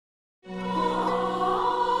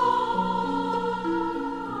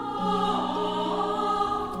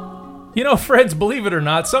You know, friends, believe it or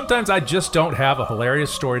not, sometimes I just don't have a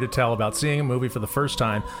hilarious story to tell about seeing a movie for the first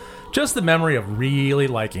time, just the memory of really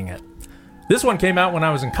liking it. This one came out when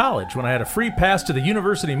I was in college, when I had a free pass to the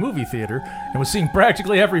university movie theater and was seeing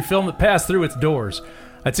practically every film that passed through its doors.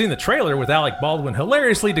 I'd seen the trailer with Alec Baldwin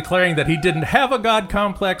hilariously declaring that he didn't have a God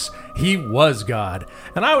complex, he was God.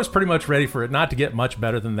 And I was pretty much ready for it not to get much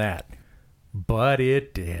better than that. But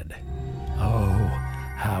it did. Oh,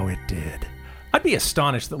 how it did. I'd be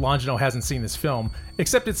astonished that Longino hasn't seen this film,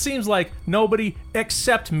 except it seems like nobody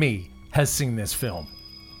except me has seen this film.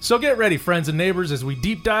 So get ready, friends and neighbors, as we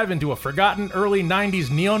deep dive into a forgotten early 90s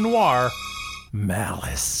neo-noir,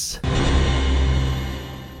 Malice.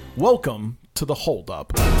 Welcome to the Hold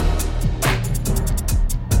Up.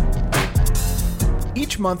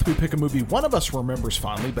 Each month we pick a movie one of us remembers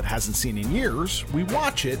fondly but hasn't seen in years. We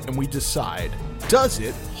watch it and we decide, does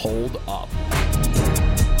it hold up?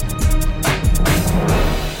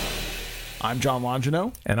 I'm John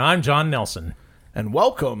Longino. And I'm John Nelson. And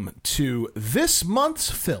welcome to this month's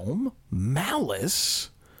film, Malice.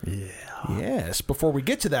 Yeah. Yes. Before we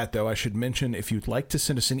get to that, though, I should mention if you'd like to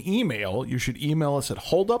send us an email, you should email us at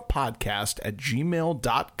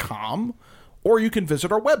holduppodcast@gmail.com, or you can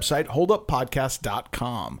visit our website,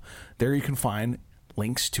 holduppodcast.com. There you can find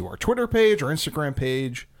links to our Twitter page, our Instagram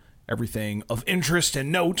page, everything of interest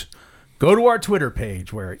and note. Go to our Twitter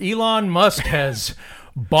page where Elon Musk has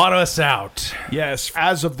bought us out. Yes,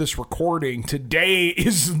 as of this recording, today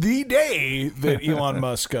is the day that Elon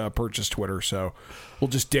Musk purchased Twitter, so we'll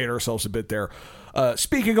just date ourselves a bit there.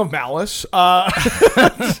 Speaking of Malice, I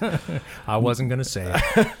wasn't going to say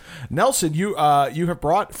it. Nelson, you have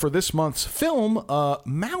brought for this month's film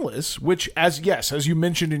Malice, which, as you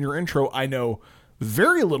mentioned in your intro, I know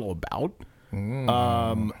very little about.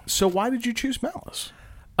 So why did you choose Malice?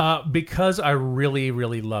 Because I really,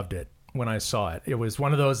 really loved it when I saw it. It was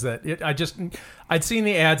one of those that I'd seen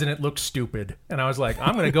the ads and it looked stupid, and I was like,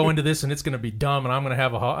 I'm going to go into this and it's going to be dumb, and I'm going to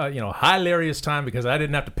have a hilarious time because I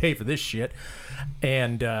didn't have to pay for this shit.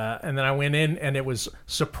 And then I went in and it was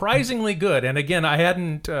surprisingly good. And again, I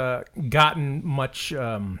hadn't gotten much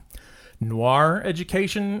noir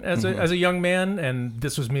education as a young man, and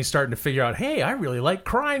this was me starting to figure out, hey, I really like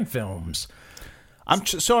crime films. I'm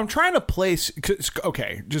trying to place,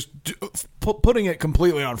 putting it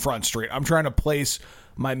completely on Front Street. I'm trying to place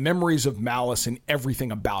my memories of Malice and everything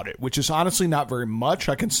about it, which is honestly not very much.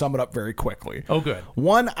 I can sum it up very quickly. Oh, good.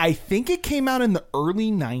 One, I think it came out in the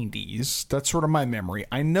early 90s. That's sort of my memory.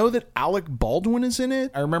 I know that Alec Baldwin is in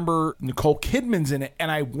it. I remember Nicole Kidman's in it. And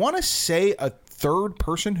I want to say a third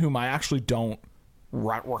person whom I actually don't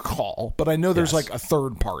recall, but I know there's like a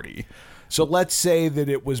third party. So let's say that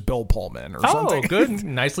it was Bill Pullman or something. Oh, good.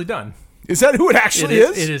 Nicely done. Is that who it actually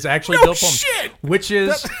is? It is actually No Bill Pullman. Shit! Which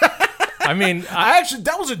is, I mean...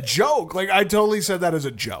 that was a joke. Like, I totally said that as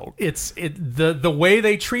a joke. The way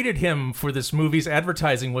they treated him for this movie's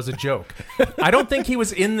advertising was a joke. I don't think he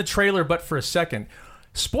was in the trailer but for a second.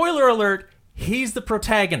 Spoiler alert, he's the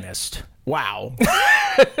protagonist. Wow.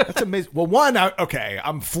 That's amazing. Well, one,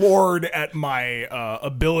 I'm floored at my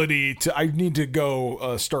ability to... I need to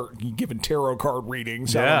go start giving tarot card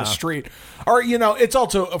readings out on the street. Or, it's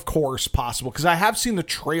also, of course, possible, because I have seen the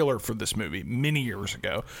trailer for this movie many years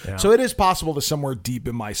ago. Yeah. So it is possible that somewhere deep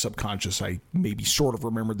in my subconscious, I maybe sort of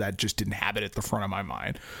remembered that, just didn't have it at the front of my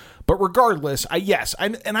mind. But regardless, I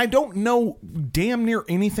don't know damn near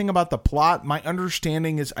anything about the plot. My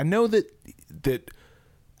understanding is, I know that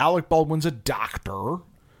Alec Baldwin's a doctor.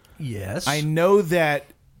 Yes. I know that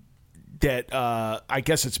I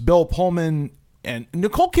guess it's Bill Pullman and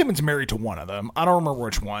Nicole Kidman's married to one of them. I don't remember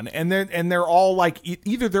which one. And they're all like,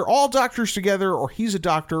 either they're all doctors together or he's a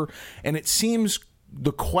doctor. And it seems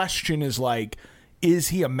the question is like, is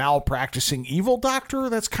he a malpracticing evil doctor?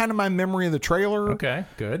 That's kind of my memory of the trailer. Okay,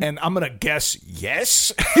 good. And I'm going to guess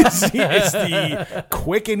yes is the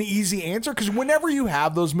quick and easy answer. Because whenever you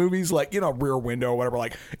have those movies like, Rear Window or whatever,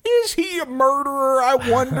 like, is he a murderer? I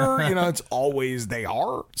wonder. It's always they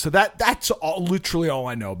are. So that's literally all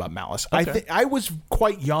I know about Malice. Okay. I was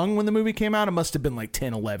quite young when the movie came out. I must have been like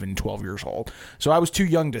 10, 11, 12 years old. So I was too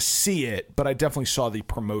young to see it, but I definitely saw the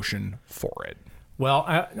promotion for it. Well,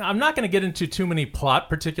 I'm not going to get into too many plot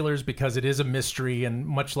particulars because it is a mystery, and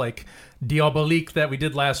much like Diabolique that we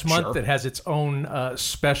did last month, it has its own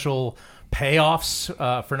special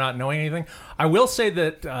payoffs for not knowing anything. I will say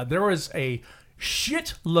that there was a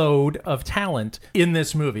shitload of talent in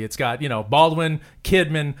this movie. It's got, Baldwin,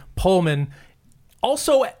 Kidman, Pullman,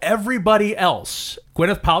 also everybody else.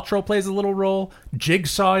 Gwyneth Paltrow plays a little role.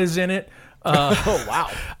 Jigsaw is in it. Oh,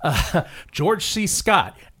 wow. George C.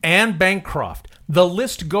 Scott, Anne Bancroft, The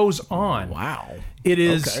list goes on. Wow. It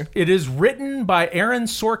is written by Aaron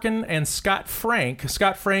Sorkin and Scott Frank.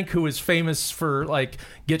 Scott Frank, who is famous for like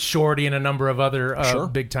Get Shorty and a number of other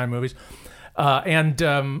big time movies.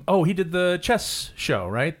 He did the chess show,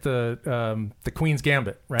 right? The Queen's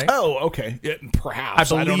Gambit, right? Oh, okay.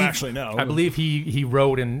 Perhaps. I don't actually know. I believe he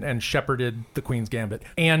wrote and shepherded the Queen's Gambit.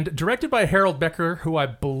 And directed by Harold Becker, who I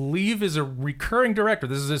believe is a recurring director.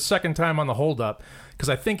 This is his second time on the Hold Up, because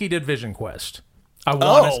I think he did Vision Quest. I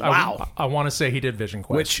want to say he did Vision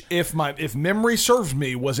Quest. Which, if memory serves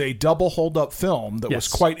me, was a double Hold Up film that was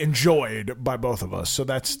quite enjoyed by both of us. So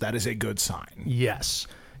that is a good sign. Yes.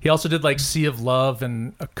 He also did like Sea of Love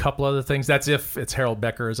and a couple other things. That's if it's Harold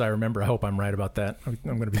Becker, as I remember. I hope I'm right about that. I'm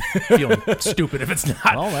going to be feeling stupid if it's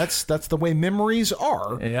not. Well, that's the way memories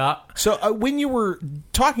are. Yeah. So when you were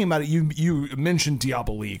talking about it, you mentioned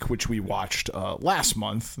Diabolique, which we watched last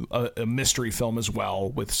month, a mystery film as well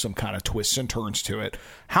with some kind of twists and turns to it.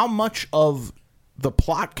 How much of the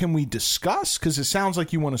plot can we discuss? Because it sounds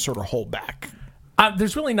like you want to sort of hold back.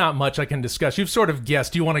 There's really not much I can discuss. You've sort of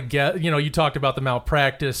guessed. You want to get, you talked about the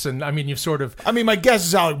malpractice, and I mean, you've sort of. I mean, my guess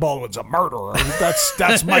is Alec Baldwin's a murderer.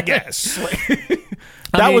 That's my guess.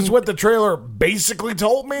 That was what the trailer basically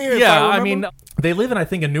told me. Yeah, I mean, they live in, I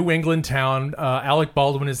think, a New England town. Alec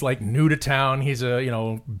Baldwin is like new to town. He's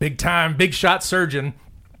a big time, big shot surgeon.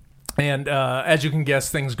 And as you can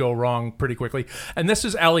guess, things go wrong pretty quickly. And this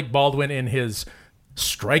is Alec Baldwin in his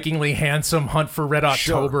strikingly handsome Hunt for Red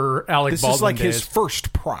October Alec Baldwin This is like days. his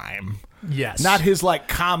first prime. Yes. Not his like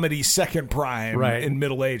comedy second prime in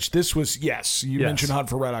middle age. This was, you mentioned Hunt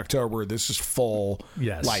for Red October. This is full,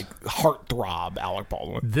 like heartthrob Alec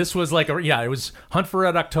Baldwin. This was like, it was Hunt for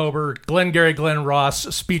Red October, Glenn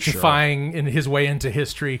Ross speechifying in his way into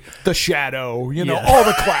history. The Shadow, all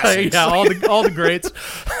the classics. all the greats.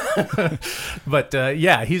 But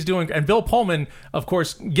he's doing, and Bill Pullman, of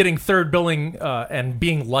course, getting third billing and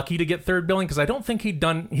being lucky to get third billing, because I don't think he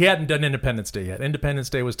hadn't done Independence Day yet.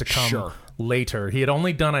 Independence Day was to come later. He had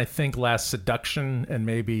only done, I think, Last Seduction and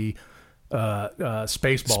maybe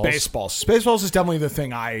Spaceballs. Spaceballs is definitely the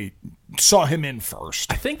thing I saw him in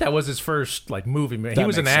first. I think that was his first movie. He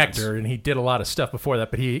was an actor and he did a lot of stuff before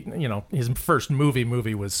that, but his first movie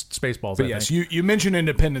was Spaceballs. But yes, you mentioned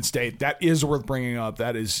Independence Day. That is worth bringing up.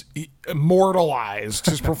 That is immortalized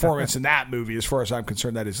his performance in that movie. As far as I'm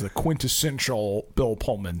concerned, that is the quintessential Bill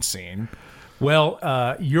Pullman scene. Well,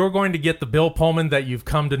 you're going to get the Bill Pullman that you've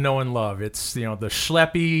come to know and love. It's, the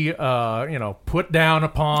schleppy, put down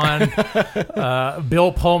upon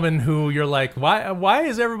Bill Pullman, who you're like, why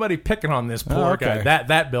is everybody picking on this poor guy?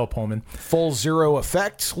 That Bill Pullman. Full zero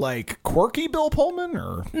effect, like quirky Bill Pullman,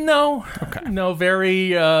 or no? Okay. No,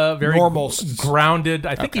 very normal, grounded.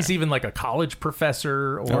 I think he's even like a college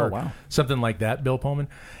professor or something like that. Bill Pullman.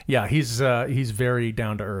 Yeah, he's very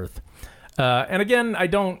down to earth. And again, I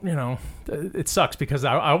don't, it sucks because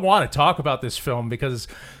I want to talk about this film because,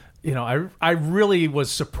 I really was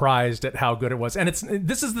surprised at how good it was. And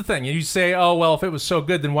this is the thing. You say, oh, well, if it was so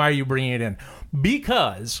good, then why are you bringing it in?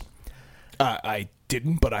 Because I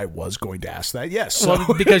didn't, but I was going to ask that. Yes. So.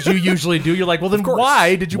 Well, because you usually do. You're like, well, then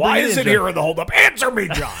why did you bring it in? Why is it here in the Hold Up? Answer me,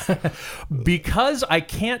 John. Because I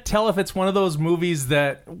can't tell if it's one of those movies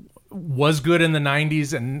that was good in the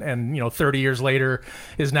 90s and 30 years later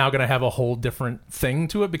is now going to have a whole different thing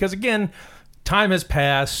to it, because again, time has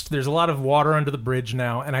passed. There's a lot of water under the bridge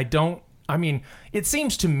now, and it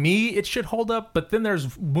seems to me it should hold up, but then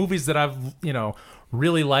there's movies that I've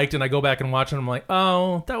really liked and I go back and watch and I'm like,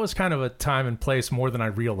 oh, that was kind of a time and place more than I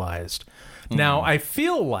realized. Now I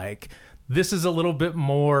feel like this is a little bit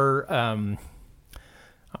more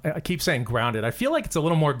I keep saying grounded. I feel like it's a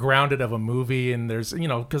little more grounded of a movie, and there's,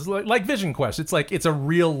 because like Vision Quest, it's like it's a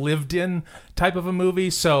real lived-in type of a movie.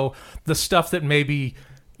 So the stuff that maybe,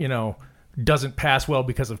 doesn't pass well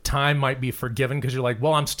because of time might be forgiven, because you're like,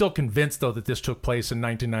 well, I'm still convinced, though, that this took place in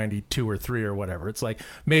 1992 or 3 or whatever. It's like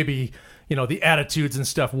maybe, the attitudes and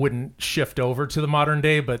stuff wouldn't shift over to the modern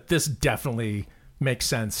day, but this definitely makes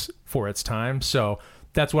sense for its time. So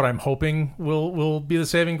that's what I'm hoping will be the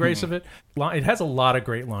saving grace of it. It has a lot of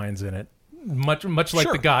great lines in it, much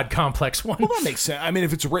like the God Complex one. Well, that makes sense. I mean,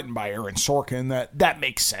 if it's written by Aaron Sorkin, that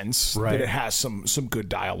makes sense. Right. That it has some good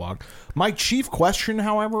dialogue. My chief question,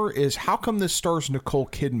 however, is how come this stars Nicole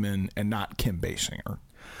Kidman and not Kim Basinger?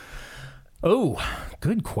 Oh,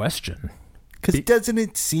 good question. Because doesn't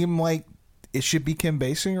it seem like it should be Kim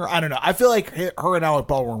Basinger? I don't know. I feel like her and Alec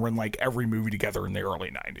Baldwin were in like every movie together in the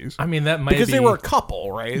early 90s. I mean, that might because they were a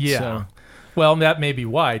couple, right? Yeah. So. Well, that may be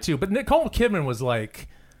why, too. But Nicole Kidman was like,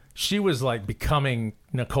 she was like becoming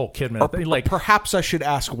Nicole Kidman. Like, perhaps I should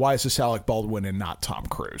ask, why is this Alec Baldwin and not Tom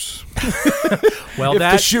Cruise? Well, if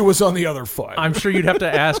the shoe was on the other foot. I'm sure you'd have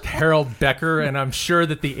to ask Harold Becker, and I'm sure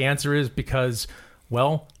that the answer is because,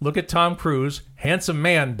 well, look at Tom Cruise, handsome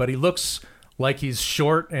man, but he looks like he's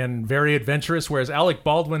short and very adventurous, whereas Alec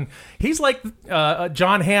Baldwin, he's like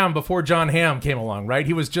John Hamm before John Hamm came along, right?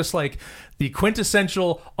 He was just like the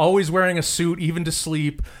quintessential, always wearing a suit, even to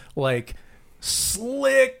sleep, like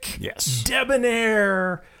slick, yes,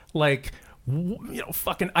 debonair, like,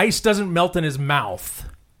 fucking ice doesn't melt in his mouth.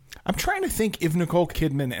 I'm trying to think if Nicole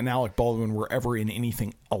Kidman and Alec Baldwin were ever in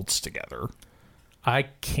anything else together. I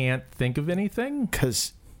can't think of anything.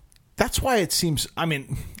 Because that's why it seems, I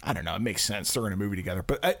mean, I don't know, it makes sense. They're in a movie together.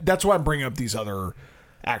 But that's why I'm bringing up these other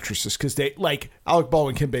actresses. Because they, like, Alec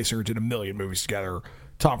Baldwin, Kim Basinger did a million movies together.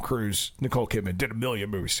 Tom Cruise, Nicole Kidman did a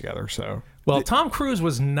million movies together. So, well, Tom Cruise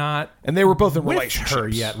was not, and they were both in with relationships her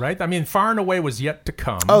yet, right? I mean, Far and Away was yet to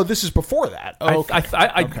come. Oh, this is before that. Oh, okay.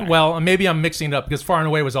 Okay. Well, maybe I'm mixing it up because Far and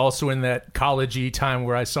Away was also in that college-y time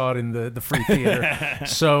where I saw it in the free theater.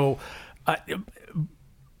 So,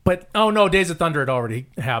 but oh no, Days of Thunder had already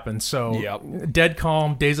happened. So, yep. Dead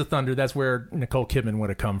Calm, Days of Thunder. That's where Nicole Kidman would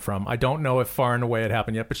have come from. I don't know if Far and Away had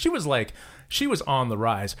happened yet, but she was on the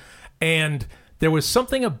rise, and there was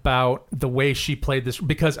something about the way she played this,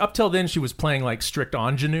 because up till then she was playing like strict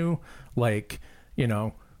ingenue, like,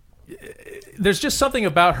 there's just something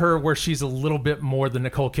about her where she's a little bit more the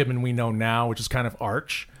Nicole Kidman we know now, which is kind of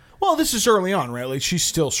arch. Well, this is early on, right? Like, she's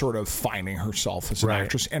still sort of finding herself as an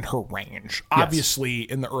actress and her range. Yes. Obviously,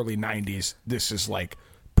 in the early 90s, this is like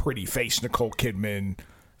pretty face Nicole Kidman,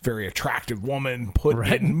 very attractive woman, put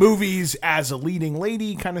in movies as a leading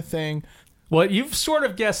lady kind of thing. Well, you've sort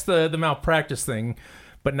of guessed the malpractice thing,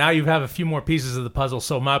 but now you have a few more pieces of the puzzle.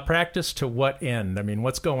 So malpractice to what end? I mean,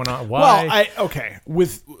 what's going on? Why? Well,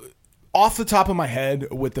 with off the top of my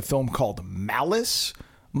head, with the film called Malice,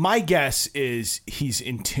 my guess is he's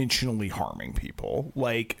intentionally harming people.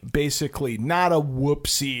 Like, basically, not a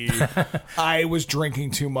whoopsie. I was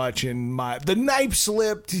drinking too much and the knife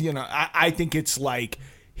slipped. I think it's like,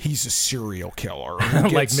 he's a serial killer.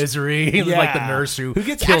 Like Misery, like the nurse who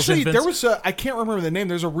gets kills actually infants. There was I can't remember the name.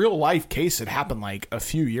 There's a real life case that happened like a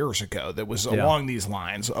few years ago that was along these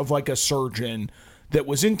lines of like a surgeon that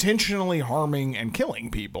was intentionally harming and killing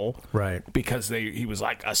people. Right. Because he was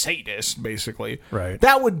like a sadist, basically. Right.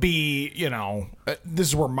 That would be, this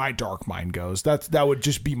is where my dark mind goes. That would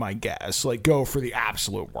just be my guess. Like, go for the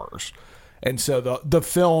absolute worst. And so the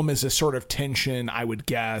film is a sort of tension, I would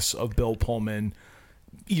guess, of Bill Pullman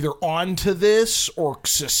either onto this or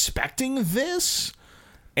suspecting this,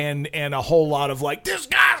 and a whole lot of like, this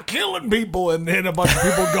guy's killing people, and then a bunch of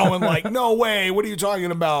people going like, no way, what are you talking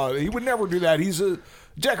about? He would never do that. He's a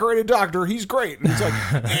decorated doctor. He's great. And he's like,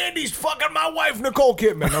 and he's fucking my wife, Nicole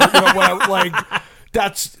Kidman.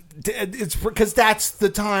 It's because that's the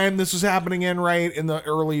time this was happening in the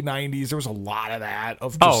early 90s. There was a lot of that,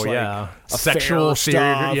 of just sexual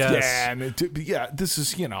stuff. Yes. Yeah, and this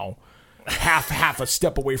is, half a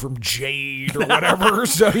step away from Jade or whatever.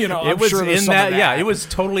 So, it was sure in that. Yeah, it was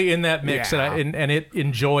totally in that mix, Yeah. and it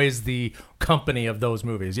enjoys the company of those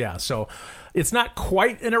movies. Yeah, so it's not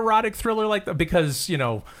quite an erotic thriller like that, because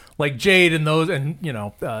like Jade and those, and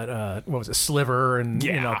what was it, Sliver, and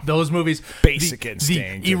those movies, Basic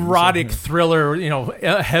Instinct, the erotic thriller,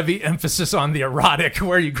 a heavy emphasis on the erotic,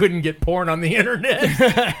 where you couldn't get porn on the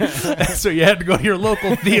internet, so you had to go to your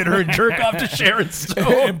local theater and jerk off to Sharon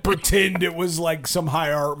Stone and pretend it was like some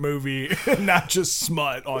high art movie, not just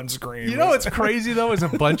smut on screen. What's crazy though is a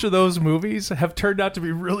bunch of those movies have turned out to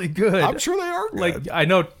be really good. I'm sure they are good. Like, I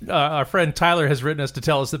know our friend Tyler has written us to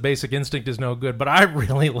tell us that Basic Instinct is no good, but I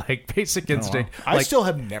really like Basic Instinct. I still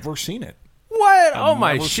have never seen it. What? Oh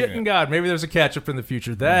my shitting god! Maybe there's a catch up in the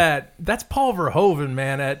future. That's Paul Verhoeven,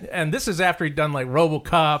 man. And this is after he'd done like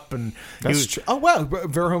RoboCop, and that's true. Oh wow,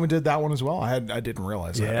 Verhoeven did that one as well. I didn't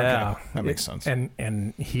realize that. Yeah, okay. That makes sense.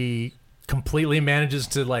 And he completely manages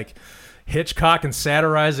to like Hitchcock and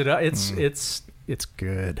satirize it. It's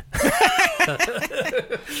good.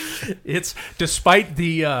 It's, despite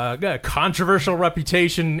the controversial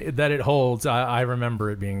reputation that it holds, I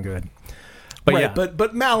remember it being good. But right,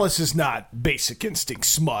 but Malice is not Basic Instinct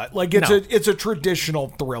smut. Like, it's a traditional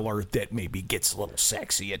thriller that maybe gets a little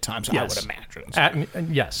sexy at times. Yes. I would imagine. So.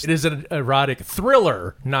 Yes, it is an erotic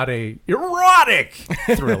thriller, not a erotic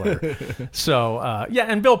thriller. So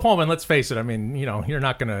and Bill Pullman. Let's face it. I mean, you're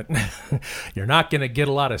not gonna get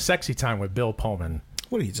a lot of sexy time with Bill Pullman.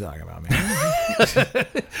 What are you talking about, man?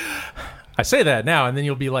 I say that now, and then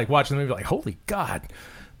you'll be like watching the movie, like, holy God,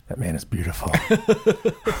 that man is beautiful.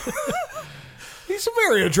 He's a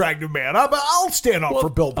very attractive man. I'll stand up for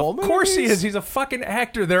Bill Pullman. Of course he is. He's a fucking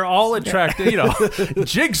actor. They're all attractive. You know,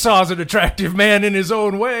 Jigsaw's an attractive man in his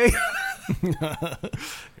own way.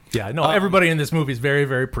 Yeah, no, everybody in this movie is very,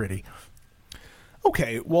 very pretty.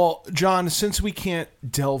 Okay, well, John, since we can't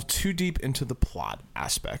delve too deep into the plot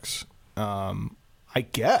aspects, I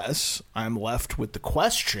guess I'm left with the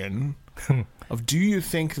question of, do you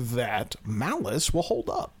think that Malice will hold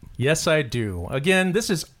up? Yes, I do. Again, this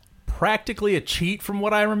is practically a cheat from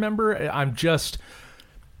what I remember. I'm just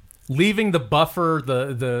leaving the buffer,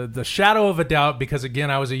 the shadow of a doubt, because,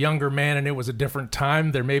 again, I was a younger man and it was a different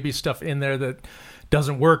time. There may be stuff in there that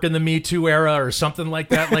doesn't work in the Me Too era or something like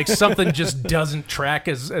that. Like something just doesn't track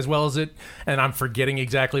as well as it, and I'm forgetting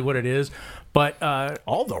exactly what it is. But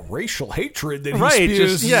all the racial hatred that he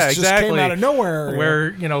spews just came out of nowhere.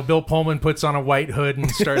 Where, you know, Bill Pullman puts on a white hood and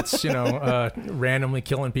starts, you know, randomly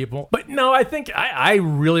killing people. But no, I think I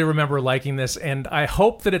really remember liking this, and I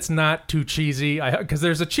hope that it's not too cheesy. Because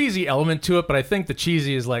there's a cheesy element to it, but I think the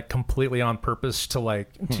cheesy is like completely on purpose to like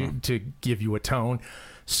to give you a tone.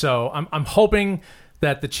 So I'm hoping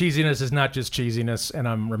that the cheesiness is not just cheesiness, and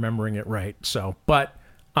I'm remembering it right. So, but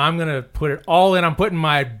I'm gonna put it all in. I'm putting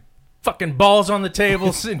my fucking balls on the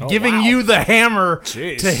table and giving you the hammer to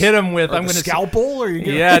hit him with. I'm gonna scalpel, or you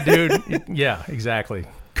gonna... Yeah, dude. Yeah, exactly.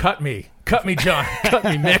 Cut me, John. Cut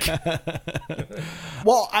me, Mick.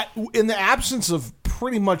 Well, in the absence of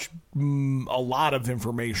pretty much a lot of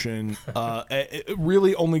information,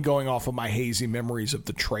 really only going off of my hazy memories of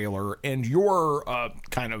the trailer and your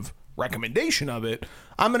kind of recommendation of it,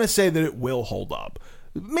 I'm going to say that it will hold up.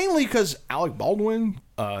 Mainly because Alec Baldwin,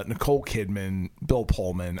 Nicole Kidman, Bill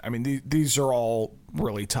Pullman, I mean, these are all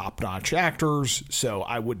really top-notch actors, so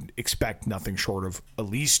I would expect nothing short of at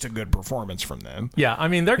least a good performance from them. Yeah, I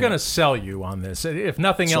mean, they're going to sell you on this. If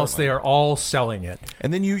nothing else, they are all selling it.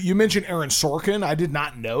 And then you mentioned Aaron Sorkin. I did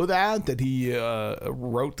not know that he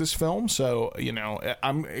wrote this film, so, you know,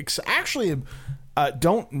 I'm actually...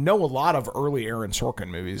 don't know a lot of early Aaron Sorkin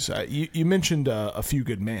movies. You mentioned A Few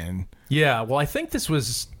Good Men. Yeah, well, I think this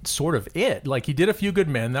was sort of it. Like, he did A Few Good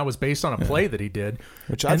Men. That was based on a play that he did.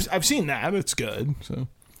 Which I've seen that. It's good. So,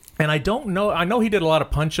 and I don't know. I know he did a lot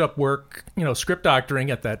of punch-up work, you know, script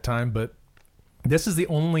doctoring at that time, but this is the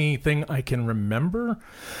only thing I can remember.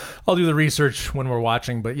 I'll do the research when we're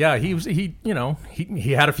watching, but yeah, he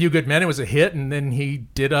had A Few Good Men. It was a hit, and then he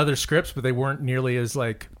did other scripts, but they weren't nearly as,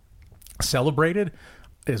 like, celebrated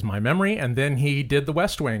is my memory. And then he did The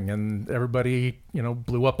West Wing, and everybody, you know,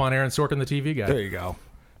 blew up on Aaron Sorkin, the TV guy. There you go.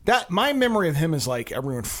 That my memory of him is like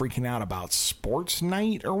everyone freaking out about Sports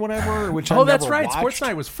Night or whatever, which that's right. Watched. Sports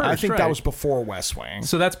Night was first. I think that was before West Wing.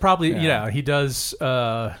 So that's probably he does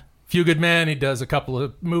Few Good Men. He does a couple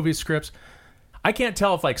of movie scripts. I can't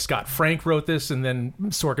tell if like Scott Frank wrote this and then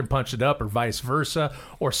Sorkin punched it up, or vice versa,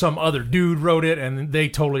 or some other dude wrote it and they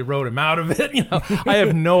totally wrote him out of it. You know, I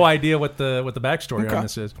have no idea what the backstory on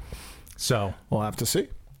this is. So we'll have to see.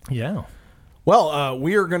 Yeah. Well,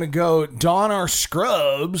 we are going to go don our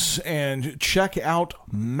scrubs and check out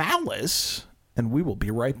Malice, and we will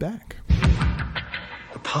be right back.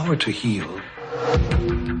 The power to heal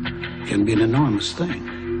can be an enormous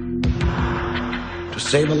thing. To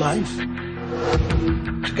save a life,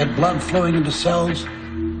 to get blood flowing into cells,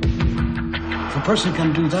 if a person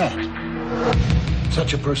can do that,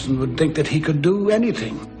 such a person would think that he could do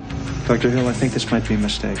anything. Dr. Hill, I think this might be a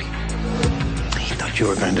mistake. He thought you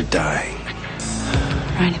were going to die.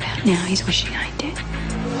 Right about now, he's wishing I did.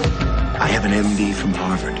 I have an MD from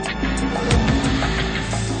Harvard.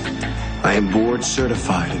 I am board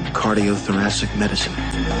certified in cardiothoracic medicine.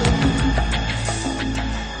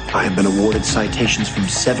 I have been awarded citations from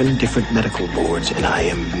 7 different medical boards, and I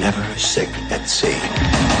am never sick at sea.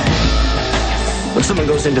 When someone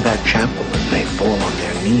goes into that chapel and they fall on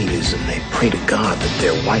their knees and they pray to God that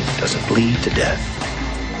their wife doesn't bleed to death,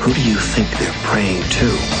 who do you think they're praying to?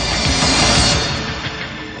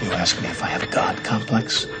 You ask me if I have a God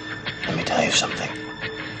complex? Let me tell you something.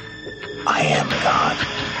 I am God.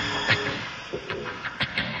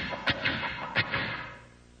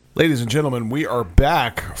 Ladies and gentlemen, we are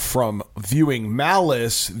back from viewing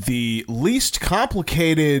Malice, the least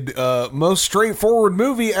complicated, most straightforward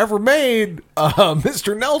movie ever made.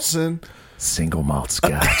 Mr. Nelson. Single malt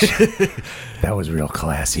scotch. That was real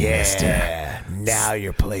classy, mister. Yeah, now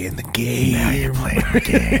you're playing the game. Now you're playing the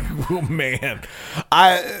game. Oh, man.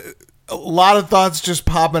 A lot of thoughts just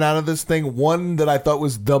popping out of this thing. One that I thought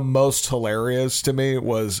was the most hilarious to me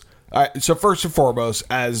was... so first and foremost,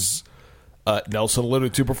 as Nelson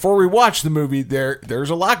alluded to before we watched the movie, there's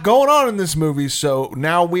a lot going on in this movie, so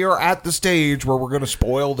now we are at the stage where we're going to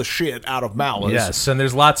spoil the shit out of Malice. Yes, and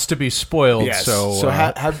there's lots to be spoiled. Yes. So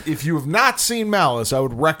if you have not seen Malice, I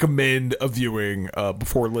would recommend a viewing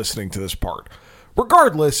before listening to this part.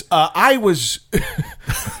 Regardless, I was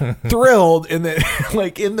thrilled in that,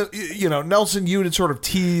 like, Nelson, you had sort of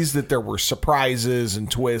teased that there were surprises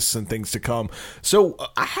and twists and things to come. So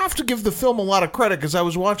I have to give the film a lot of credit because I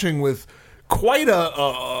was watching with quite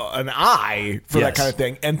an eye for that kind of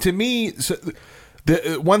thing. And to me,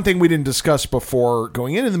 the one thing we didn't discuss before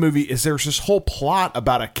going into the movie is there's this whole plot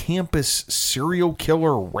about a campus serial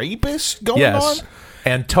killer rapist going on.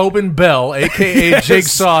 And Tobin Bell, a.k.a.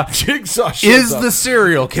 Jigsaw, is the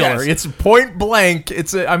serial killer. Yes. It's point blank.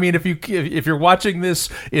 If you're watching this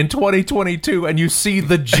in 2022 and you see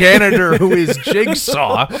the janitor who is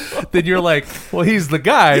Jigsaw, then you're like, well, he's the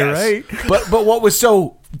guy, right? But what was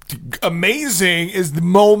so amazing is the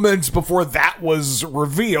moments before that was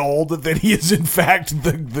revealed that he is in fact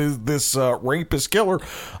this rapist killer.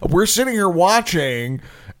 We're sitting here watching.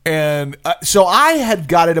 And so I had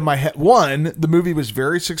got it in my head. One, the movie was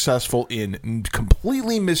very successful in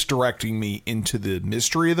completely misdirecting me into the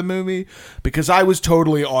mystery of the movie because I was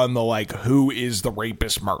totally on the, like, who is the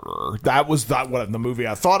rapist murderer? That was what the movie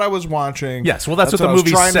I thought I was watching. Yes, well, that's what the movie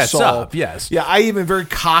sets up. Yes. Yeah, I even very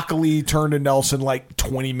cockily turned to Nelson like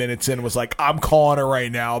 20 minutes in and was like, I'm calling it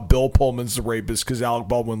right now. Bill Pullman's the rapist because Alec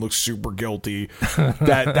Baldwin looks super guilty.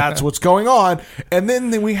 That's what's going on. And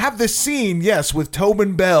then we have this scene, yes, with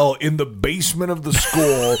Tobin Bell in the basement of the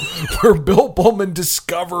school where Bill Pullman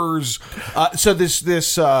discovers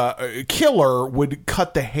this killer would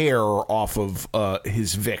cut the hair off of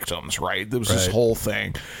his victims, right? There was this whole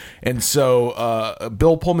thing. And so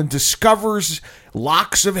Bill Pullman discovers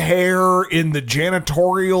locks of hair in the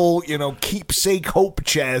janitorial, keepsake hope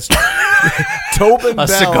chest. Tobin Bell,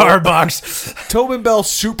 cigar box. Tobin Bell,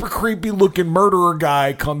 super creepy looking murderer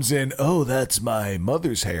guy, comes in. Oh, that's my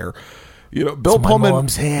mother's hair. Bill Pullman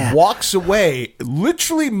walks away.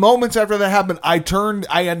 Literally moments after that happened,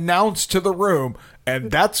 I announced to the room, and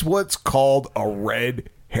that's what's called a red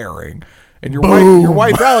herring. And your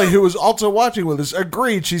wife, Allie, who was also watching with us,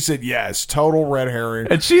 agreed. She said, yes, total red herring.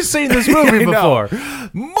 And she's seen this movie before.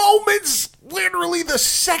 Moments, literally the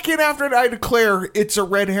second after I declare it's a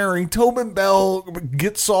red herring, Tobin Bell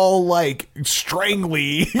gets all, like,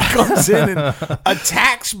 strangly. He comes in and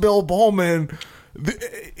attacks Bill Pullman.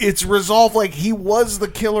 It's resolved like he was the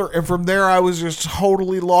killer, and from there I was just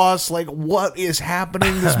totally lost. Like, what is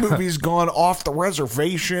happening? This movie's gone off the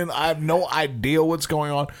reservation. I have no idea what's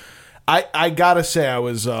going on. I gotta say, I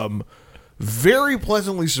was very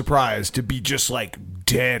pleasantly surprised to be just like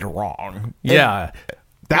dead wrong. Yeah,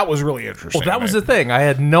 that was really interesting. Well, that was the thing. I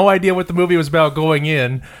had no idea what the movie was about going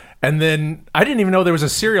in. And then I didn't even know there was a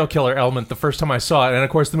serial killer element the first time I saw it. And,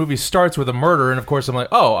 of course, the movie starts with a murder. And, of course, I'm like,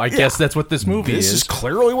 oh, I guess that's what this movie is. This is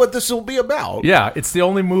clearly what this will be about. Yeah, it's the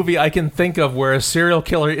only movie I can think of where a serial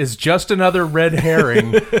killer is just another red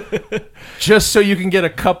herring. Just so you can get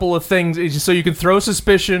a couple of things. Just so you can throw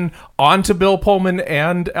suspicion onto Bill Pullman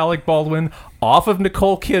and Alec Baldwin, off of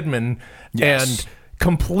Nicole Kidman, and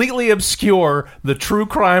completely obscure the true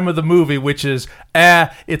crime of the movie, which is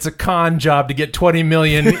it's a con job to get $20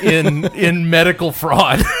 million in medical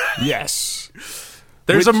fraud. Yes.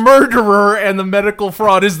 There's a murderer, and the medical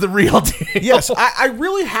fraud is the real deal. Yes, I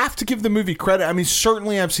really have to give the movie credit. I mean,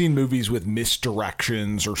 certainly I've seen movies with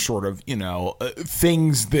misdirections or sort of,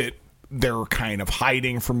 things that they're kind of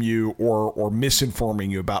hiding from you or misinforming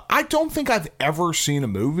you about. I don't think I've ever seen a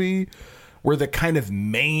movie where the kind of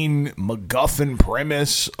main MacGuffin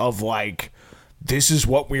premise of, like, this is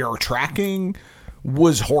what we are tracking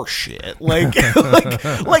was horseshit. Like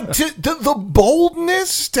the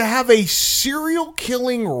boldness to have a serial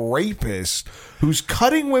killing rapist who's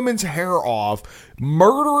cutting women's hair off,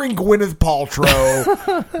 murdering Gwyneth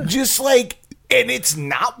Paltrow, just like, and it's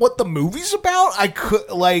not what the movie's about. I could,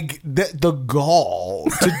 like, the gall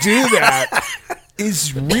to do that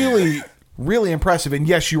is really, really impressive. And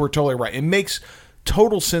yes, you were totally right. It makes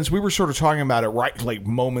total sense. We were sort of talking about it right, like,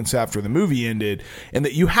 moments after the movie ended, and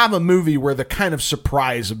that you have a movie where the kind of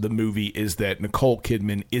surprise of the movie is that Nicole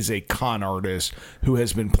Kidman is a con artist who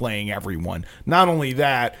has been playing everyone. Not only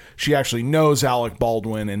that, she actually knows Alec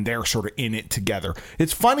Baldwin, and they're sort of in it together.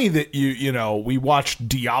 It's funny that we watched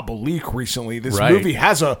Diabolique recently. This movie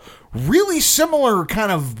has a really similar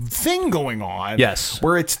kind of thing going on. Yes.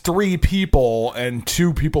 Where it's three people and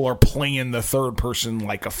two people are playing the third person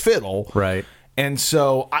like a fiddle. Right. And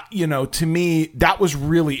so, to me, that was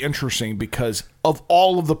really interesting because of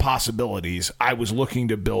all of the possibilities, I was looking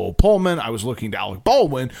to Bill Pullman, I was looking to Alec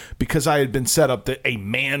Baldwin, because I had been set up that a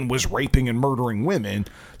man was raping and murdering women.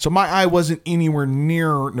 So my eye wasn't anywhere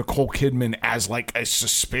near Nicole Kidman as like a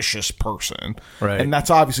suspicious person. Right. And that's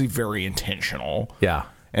obviously very intentional. Yeah.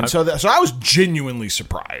 And so I was genuinely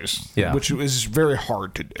surprised, which was very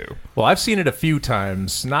hard to do. Well, I've seen it a few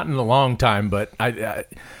times, not in a long time, but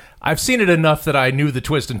I've seen it enough that I knew the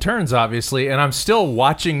twists and turns, obviously, and I'm still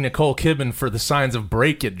watching Nicole Kidman for the signs of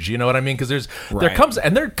breakage. You know what I mean? Because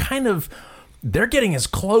they're getting as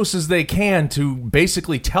close as they can to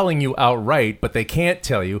basically telling you outright, but they can't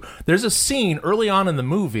tell you. There's a scene early on in the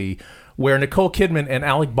movie where Nicole Kidman and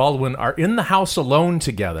Alec Baldwin are in the house alone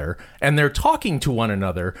together, and they're talking to one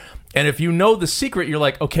another. And if you know the secret, you're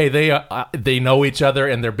like, okay, they know each other,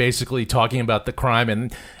 and they're basically talking about the crime,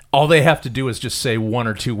 and all they have to do is just say one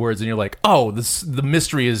or two words, and you're like, oh, the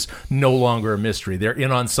mystery is no longer a mystery. They're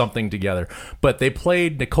in on something together. But they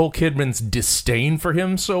played Nicole Kidman's disdain for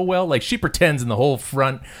him so well. Like, she pretends in the whole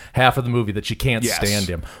front half of the movie that she can't stand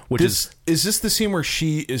him. Is this the scene where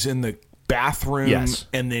she is in the bathroom, yes,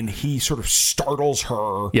 and then he sort of startles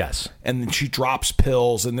her, yes, and then she drops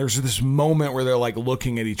pills, and there's this moment where they're like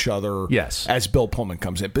looking at each other, yes, as Bill Pullman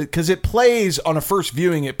comes in, because it plays on a first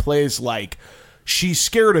viewing, it plays like she's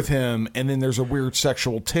scared of him, and then there's a weird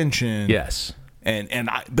sexual tension, yes,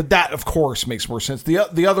 but that of course makes more sense.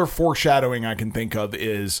 The other foreshadowing I can think of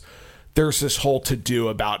is there's this whole to-do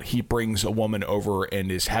about he brings a woman over and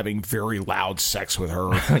is having very loud sex with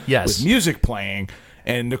her, yes, with music playing.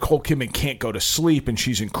 And Nicole Kidman can't go to sleep, and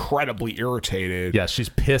she's incredibly irritated. Yeah, she's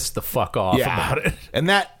pissed the fuck off about it. And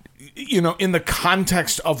that, in the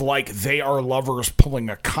context of like they are lovers pulling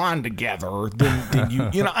a con together, then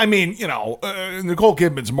Nicole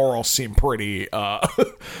Kidman's morals seem pretty, low.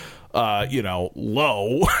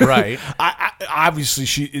 Right.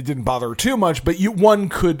 Obviously, it didn't bother her too much, but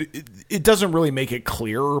it doesn't really make it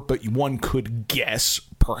clear, but one could guess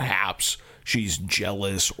perhaps she's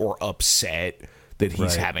jealous or upset that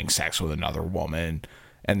he's having sex with another woman,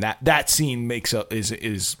 and that scene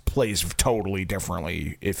plays totally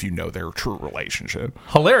differently if you know their true relationship.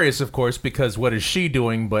 Hilarious, of course, because what is she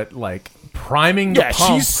doing but like priming the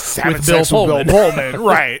pump she's having with Bill sex Pullman. with Bill Pullman,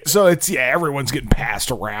 right? So it's everyone's getting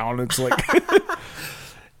passed around. It's like.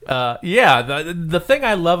 The thing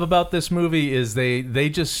I love about this movie is they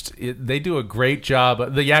do a great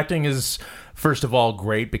job. The acting is, first of all,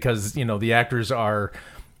 great because the actors are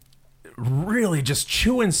really just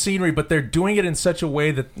chewing scenery, but they're doing it in such a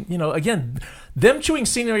way that again, them chewing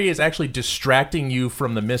scenery is actually distracting you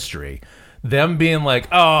from the mystery. Them being like,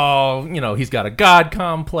 oh, he's got a god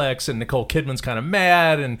complex, and Nicole Kidman's kind of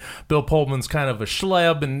mad, and Bill Pullman's kind of a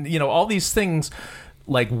schleb, and all these things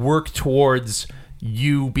like work towards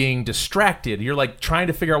you being distracted. You're like trying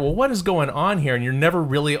to figure out, well, what is going on here, and you're never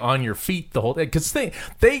really on your feet the whole day because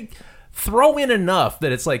they throw in enough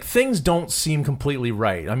that it's like things don't seem completely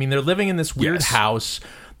right. I mean, they're living in this weird house.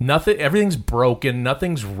 Everything's broken.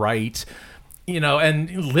 Nothing's right.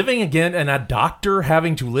 And living again, and a doctor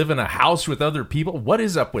having to live in a house with other people. What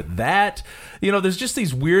is up with that? There's just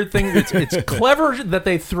these weird things. It's clever that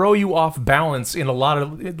they throw you off balance in a lot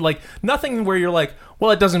of, like, nothing where you're like,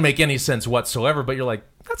 well, it doesn't make any sense whatsoever, but you're like,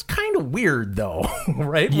 that's kind of weird, though,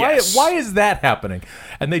 right? Yes. Why is that happening?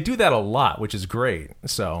 And they do that a lot, which is great.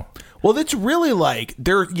 So, well, it's really like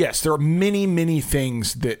there are many, many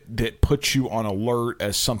things that put you on alert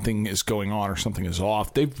as something is going on or something is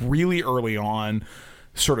off. They've really early on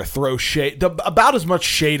sort of throw shade, about as much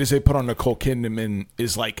shade as they put on Nicole Kidman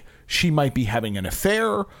is like she might be having an affair,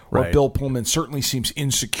 or right. Bill Pullman certainly seems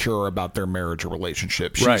insecure about their marriage or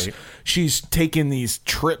relationship. She's taken these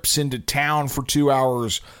trips into town for 2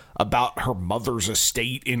 hours about her mother's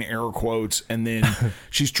estate, in air quotes, and then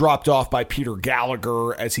she's dropped off by Peter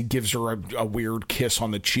Gallagher as he gives her a weird kiss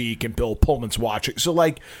on the cheek, and Bill Pullman's watching. So,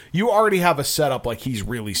 like, you already have a setup like he's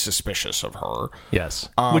really suspicious of her. Yes,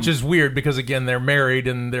 which is weird because again they're married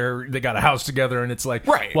and they got a house together, and it's like,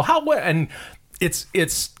 right. Well, and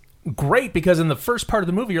it's great because in the first part of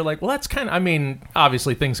the movie you're like, well, that's kind of, I mean,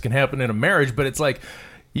 obviously things can happen in a marriage, but it's like,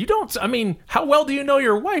 how well do you know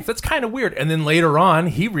your wife? That's kind of weird. And then later on,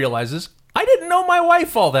 he realizes, I didn't know my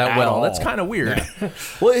wife all that well. That's kind of weird. Yeah.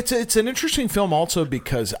 Well, it's an interesting film also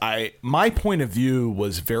because my point of view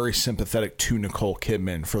was very sympathetic to Nicole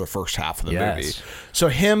Kidman for the first half of the movie. So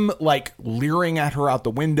him like leering at her out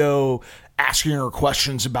the window, asking her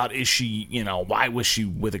questions about why was she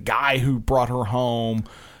with a guy who brought her home?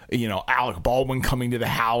 Alec Baldwin coming to the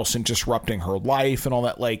house and disrupting her life and all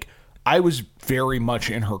that. Like, I was very much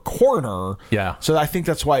in her corner. Yeah. So I think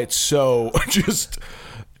that's why it's so just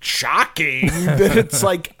shocking that it's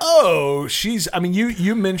like, oh, she's, I mean,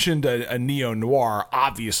 you mentioned a neo-noir.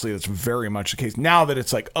 Obviously, that's very much the case. Now that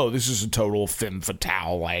it's like, oh, this is a total femme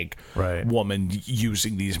fatale, like, woman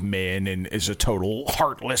using these men and is a total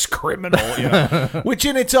heartless criminal, which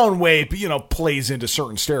in its own way, plays into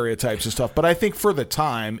certain stereotypes and stuff. But I think for the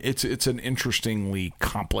time, it's an interestingly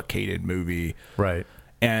complicated movie. Right.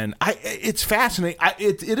 And it's fascinating.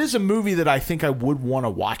 It is a movie that I think I would want to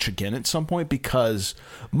watch again at some point because,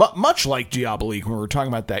 much like Diabolique, when we were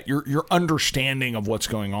talking about that, your understanding of what's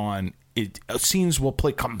going on, scenes will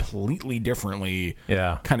play completely differently.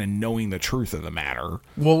 Yeah, kind of knowing the truth of the matter.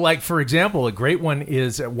 Well, like for example, a great one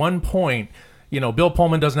is at one point, Bill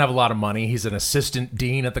Pullman doesn't have a lot of money. He's an assistant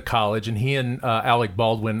dean at the college, and he and Alec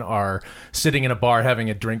Baldwin are sitting in a bar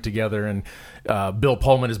having a drink together, and Bill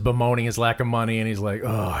Pullman is bemoaning his lack of money, and he's like,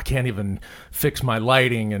 oh, I can't even fix my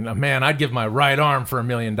lighting, and man, I'd give my right arm for $1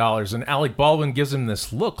 million. And Alec Baldwin gives him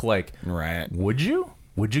this look like, would you?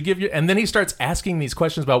 Would you give your... And then he starts asking these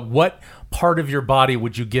questions about what part of your body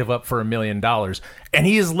would you give up for $1 million? And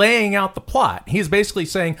he is laying out the plot. He's basically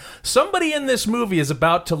saying somebody in this movie is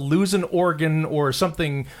about to lose an organ or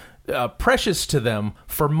something precious to them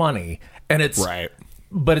for money. And it's...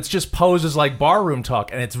 But it's just poses like barroom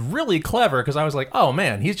talk. And it's really clever because I was like, oh,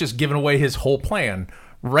 man, he's just giving away his whole plan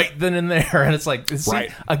right then and there. And it's like,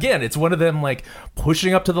 again, it's one of them like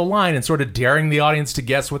pushing up to the line and sort of daring the audience to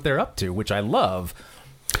guess what they're up to, which I love.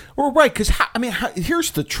 Well, right, because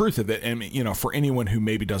here's the truth of it. I mean, for anyone who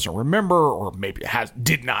maybe doesn't remember or maybe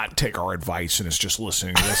did not take our advice and is just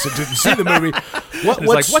listening to this and didn't see the movie,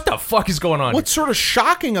 what the fuck is going on? What's sort of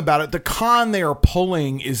shocking about it? The con they are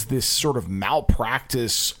pulling is this sort of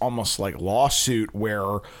malpractice, almost like lawsuit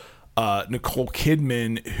where Nicole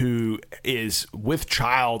Kidman, who is with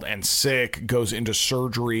child and sick, goes into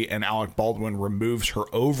surgery, and Alec Baldwin removes her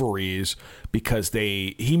ovaries because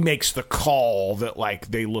he makes the call that like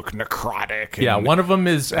they look necrotic. And, one of them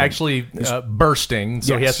is actually bursting,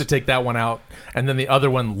 so he has to take that one out, and then the other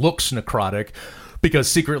one looks necrotic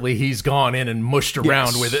because secretly he's gone in and mushed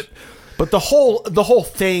around with it. But the whole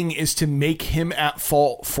thing is to make him at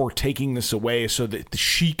fault for taking this away so that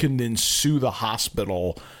she can then sue the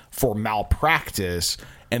hospital for malpractice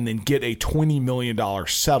and then get a $20 million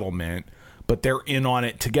settlement, but they're in on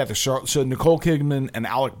it together. So Nicole Kidman and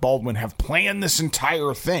Alec Baldwin have planned this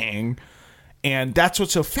entire thing, and that's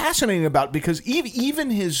what's so fascinating about it, because even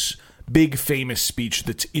his big famous speech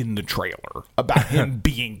that's in the trailer about him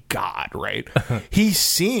being God, right? He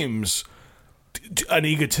seems an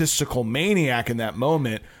egotistical maniac in that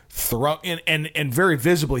moment. And very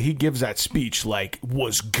visibly he gives that speech like,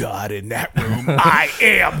 was God in that room? I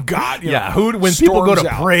am God. When people go to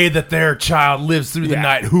pray that their child lives through the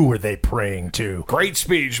night, who are they praying to? Great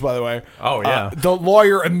speech, by the way. Oh yeah. The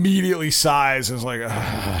lawyer immediately sighs and is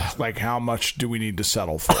like how much do we need to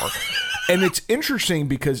settle for? And it's interesting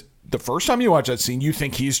because the first time you watch that scene, you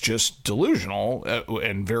think he's just delusional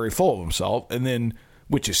and very full of himself, and then,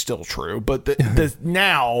 which is still true, but the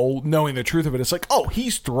now knowing the truth of it, it's like, oh,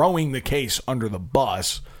 he's throwing the case under the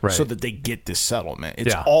bus so that they get this settlement.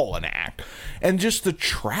 It's all an act. And just the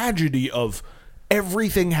tragedy of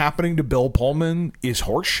everything happening to Bill Pullman is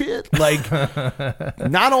horseshit. Like,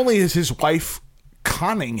 not only is his wife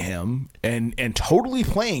conning him and totally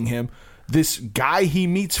playing him, this guy he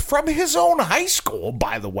meets from his own high school,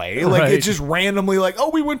 by the way. Like, it's just randomly like, oh,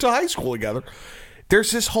 we went to high school together.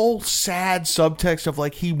 There's this whole sad subtext of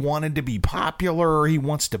like he wanted to be popular. He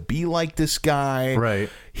wants to be like this guy. Right.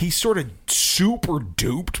 He's sort of super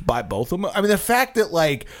duped by both of them. I mean, the fact that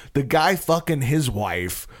like the guy fucking his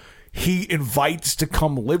wife, he invites to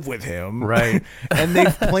come live with him. Right. And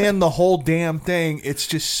they've planned the whole damn thing. It's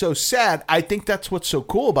just so sad. I think that's what's so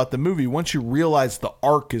cool about the movie. Once you realize the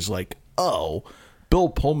arc is like, oh, Bill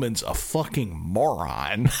Pullman's a fucking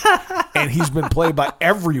moron and he's been played by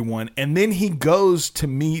everyone. And then he goes to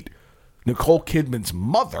meet Nicole Kidman's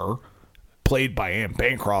mother, played by Anne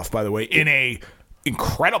Bancroft, by the way, in a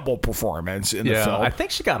incredible performance in the film. I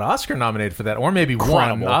think she got Oscar nominated for that, or maybe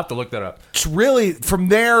won. I'll have to look that up. It's really, from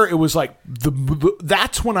there, it was like,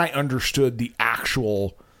 that's when I understood the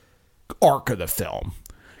actual arc of the film.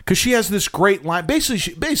 Because she has this great line.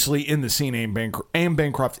 Basically, in the scene, Anne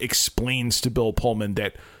Bancroft explains to Bill Pullman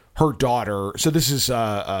that her daughter... So this is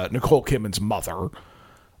Nicole Kidman's mother.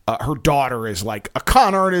 Her daughter is like a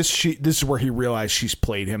con artist. This is where he realized she's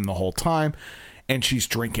played him the whole time. and she's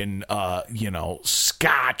drinking,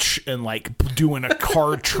 scotch and like doing a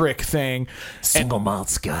card trick thing. Single malt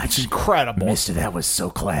scotch. It's incredible. Mister, that was so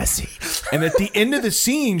classy. And at the end of the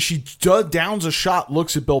scene, she downs a shot,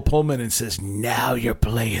 looks at Bill Pullman, and says, "Now you're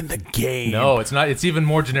playing the game." No, it's not. It's even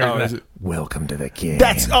more generic than that. Welcome to the game.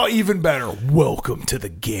 That's even better. Welcome to the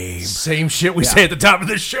game. Same shit we say at the top of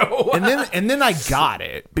the show. And then I got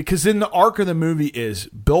it, because then the arc of the movie is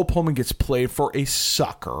Bill Pullman gets played for a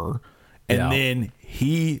sucker, and then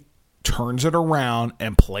he turns it around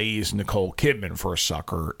and plays Nicole Kidman for a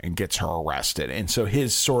sucker and gets her arrested. And so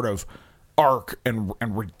his sort of arc and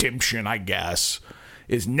redemption, I guess,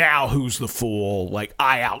 is now who's the fool? Like,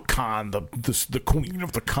 I out-con the queen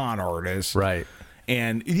of the con artists. Right.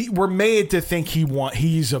 And we're made to think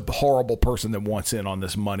he's a horrible person that wants in on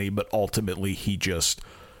this money, but ultimately he just,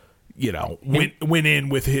 went in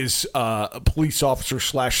with his police officer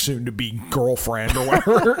 / soon-to-be girlfriend or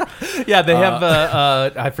whatever. Yeah, they have,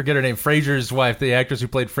 I forget her name, Fraser's wife, the actress who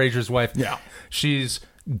played Fraser's wife. Yeah. She's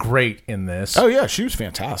great in this. Oh, yeah, she was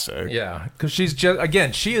fantastic. Yeah, because she's just,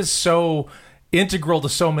 again, she is so integral to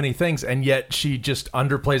so many things, and yet she just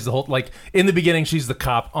underplays the whole, like, in the beginning, she's the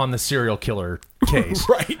cop on the serial killer case.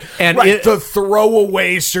 Right. And the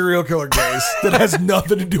throwaway serial killer case that has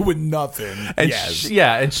nothing to do with nothing. And yes.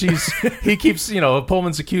 and he keeps,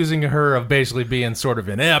 Pullman's accusing her of basically being sort of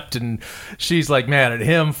inept, and she's like mad at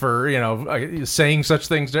him for, saying such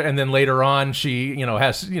things. And then later on, she,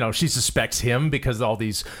 she suspects him because all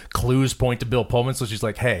these clues point to Bill Pullman. So she's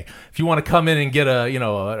like, hey, if you want to come in and get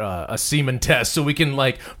a semen test so we can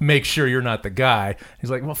like make sure you're not the guy. He's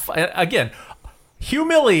like, well, again,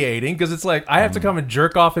 humiliating, because it's like, I have to come and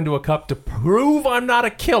jerk off into a cup to prove I'm not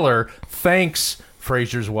a killer. Thanks,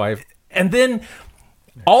 Fraser's wife. And then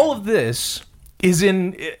all of this is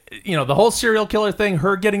in, the whole serial killer thing,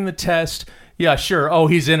 her getting the test. Yeah, sure. Oh,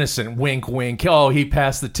 he's innocent. Wink, wink. Oh, he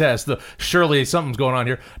passed the test. Surely something's going on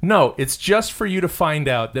here. No, it's just for you to find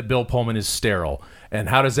out that Bill Pullman is sterile. And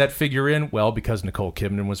how does that figure in? Well, because Nicole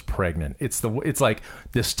Kidman was pregnant. It's like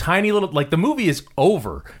this tiny little, like, the movie is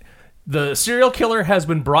over. The serial killer has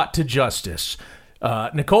been brought to justice.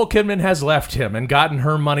 Nicole Kidman has left him and gotten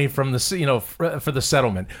her money from the, for the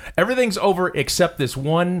settlement. Everything's over except this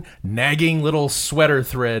one nagging little sweater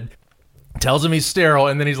thread. Tells him he's sterile,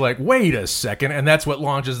 and then he's like, wait a second, and that's what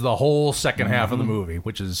launches the whole second half of the movie,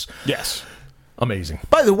 which is amazing.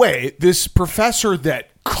 By the way, this professor that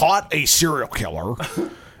caught a serial killer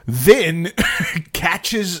then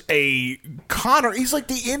catches a conner. He's like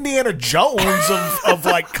the Indiana Jones of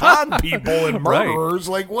like con people and murderers.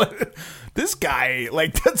 Right. Like, what? This guy,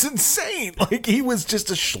 like, that's insane. Like, he was just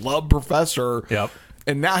a schlub professor. Yep.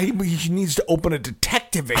 And now he needs to open a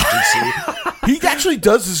detective agency. He actually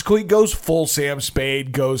does this. He goes full Sam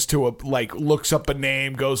Spade, goes to looks up a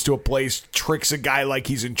name, goes to a place, tricks a guy like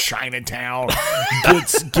he's in Chinatown,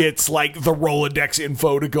 gets like the Rolodex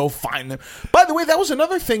info to go find them. By the way, that was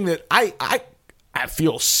another thing that I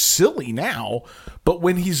feel silly now, but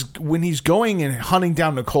when he's going and hunting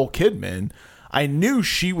down Nicole Kidman, I knew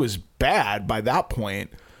she was bad by that point.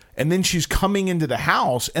 And then she's coming into the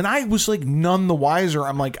house, and I was like none the wiser.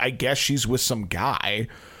 I'm like, I guess she's with some guy.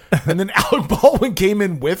 And then Alec Baldwin came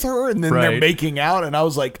in with her, and then they're making out, and I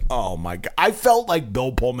was like, oh my God. I felt like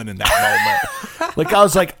Bill Pullman in that moment. Like, I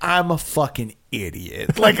was like, I'm a fucking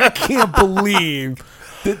idiot. Like, I can't believe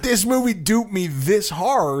that this movie duped me this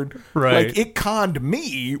hard. Right. Like, it conned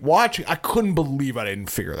me watching. I couldn't believe I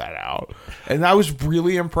didn't figure that out. And I was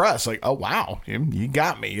really impressed. Like, oh, wow, you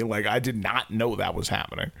got me. Like, I did not know that was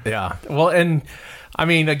happening. Yeah. Well, and I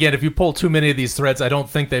mean, again, if you pull too many of these threads, I don't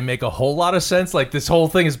think they make a whole lot of sense. Like, this whole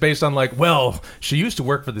thing is based on, like, well, she used to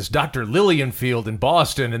work for this Dr. Lillienfield in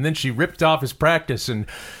Boston, and then she ripped off his practice, and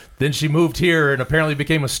then she moved here and apparently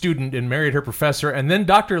became a student and married her professor. And then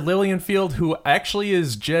Dr. Lillienfield, who actually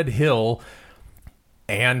is Jed Hill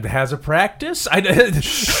and has a practice.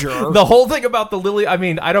 Sure. The whole thing about the Lily, I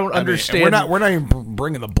mean, I don't understand. We're not even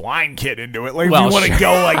bringing the blind kid into it. Like, well, if you want to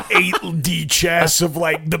go like 8D chess of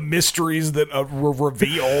like the mysteries that were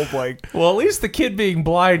revealed. Like, well, at least the kid being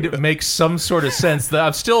blind makes some sort of sense. That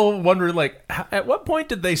I'm still wondering, like, at what point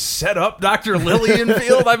did they set up Dr.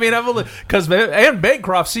 Lillienfield? I mean, because Anne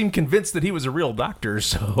Bancroft seemed convinced that he was a real doctor.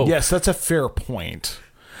 So yes, that's a fair point.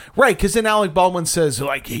 Right, because then Alec Baldwin says,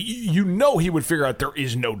 like, he would figure out there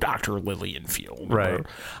is no Dr. Lillienfield. Right.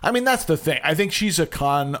 I mean, that's the thing. I think she's a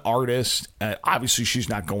con artist. Obviously, she's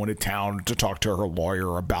not going to town to talk to her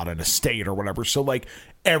lawyer about an estate or whatever. So, like,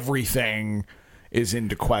 everything is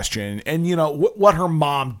into question. And, what her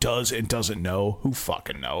mom does and doesn't know, who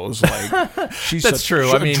fucking knows? Like, she's that's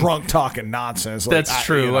true. I mean, drunk talking nonsense. That's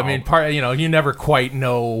true. I mean, you never quite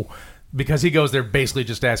know because he goes there basically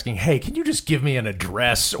just asking, hey, can you just give me an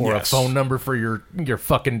address or a phone number for your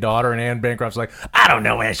fucking daughter? And Anne Bancroft's like, I don't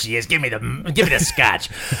know where she is. Give me the scotch.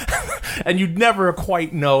 And you'd never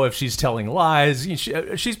quite know if she's telling lies.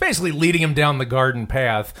 She's basically leading him down the garden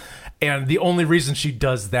path. And the only reason she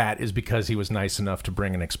does that is because he was nice enough to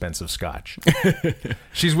bring an expensive scotch.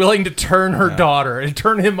 She's willing to turn her daughter and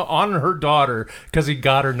turn him on her daughter because he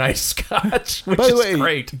got her nice scotch, which is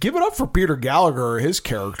great. Give it up for Peter Gallagher, his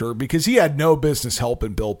character, because he had no business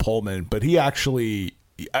helping Bill Pullman, but he actually,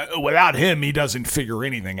 without him, he doesn't figure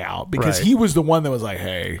anything out because he was the one that was like,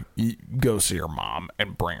 hey, go see your mom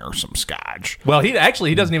and bring her some scotch. Well, he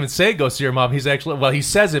doesn't even say go see your mom. He's actually, well, he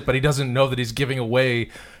says it, but he doesn't know that he's giving away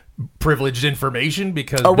privileged information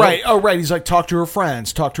because right. He's like, talk to her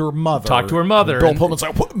friends, talk to her mother. Bill Pullman's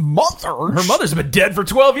like, what mother? Her mother's been dead for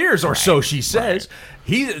 12 years or so, she says.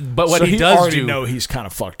 But he does know he's kind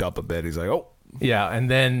of fucked up a bit. He's like, oh.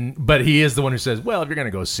 Yeah, but he is the one who says, well, if you're going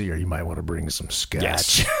to go see her, you might want to bring some scotch.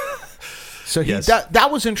 Yes. So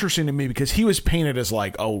that was interesting to me because he was painted as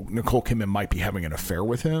like, oh, Nicole Kidman might be having an affair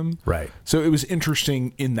with him. Right. So it was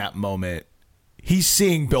interesting in that moment. He's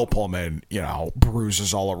seeing Bill Pullman,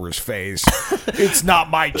 bruises all over his face. It's not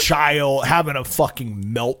my child, having a fucking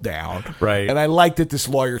meltdown. Right. And I like that this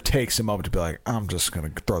lawyer takes a moment to be like, I'm just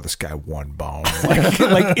going to throw this guy one bone.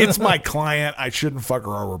 Like, it's my client. I shouldn't fuck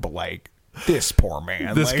her over, but like, this poor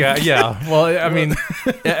man. This guy, yeah. Well, I mean,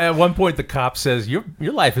 at one point the cop says, your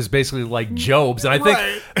life is basically like Job's. And I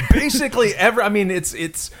think basically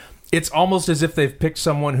it's almost as if they've picked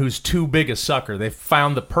someone who's too big a sucker. They've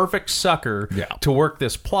found the perfect sucker to work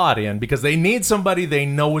this plot in because they need somebody they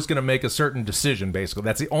know is going to make a certain decision, basically.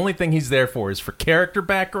 That's the only thing he's there for, is for character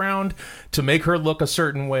background, to make her look a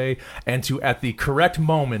certain way, and to, at the correct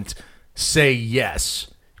moment, say yes.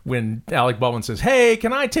 When Alec Baldwin says, hey,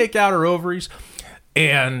 can I take out her ovaries?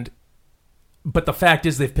 But the fact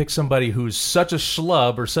is they've picked somebody who's such a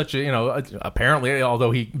schlub or such a, apparently, although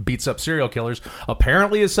he beats up serial killers,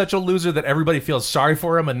 apparently is such a loser that everybody feels sorry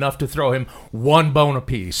for him enough to throw him one bone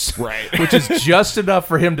apiece. Right. Which is just enough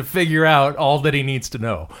for him to figure out all that he needs to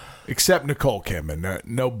know. Except Nicole Kidman.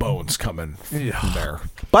 No bones coming from there.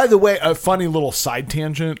 By the way, a funny little side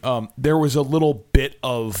tangent. There was a little bit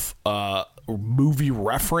of movie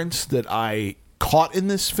reference that I caught in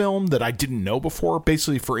this film that I didn't know before.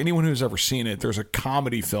 Basically, for anyone who's ever seen it, there's a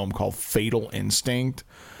comedy film called Fatal Instinct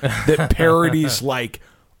that parodies like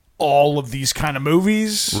all of these kind of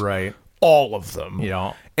movies. Right. All of them.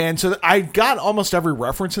 Yeah. And so I got almost every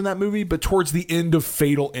reference in that movie, but towards the end of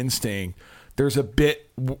Fatal Instinct, there's a bit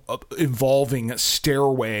involving a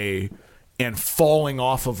stairway and falling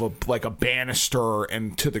off of a banister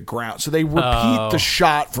and to the ground. So they repeat the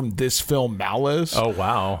shot from this film, Malice. Oh,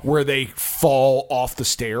 wow. Where they fall off the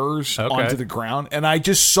stairs onto the ground. And I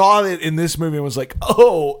just saw it in this movie and was like,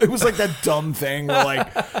 oh, it was like that dumb thing where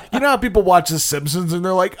like, you know how people watch The Simpsons and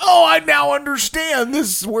they're like, oh, I now understand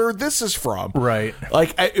where this is from. Right.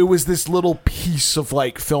 Like it was this little piece of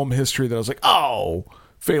like film history that I was like, oh,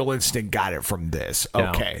 Fatal Instinct got it from this.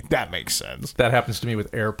 Okay, that makes sense. That happens to me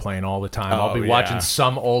with Airplane all the time. I'll be watching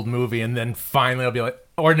some old movie and then finally I'll be like,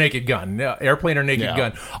 or Naked Gun. Airplane or Naked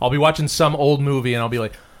Gun. I'll be watching some old movie and I'll be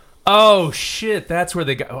like, oh shit, that's where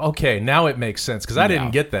they got. Okay, now it makes sense because I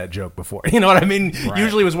didn't get that joke before. You know what I mean? Right.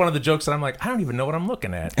 Usually it was one of the jokes that I'm like, I don't even know what I'm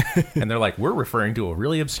looking at. And they're like, we're referring to a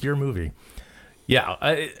really obscure movie.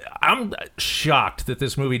 Yeah, I'm shocked that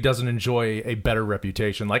this movie doesn't enjoy a better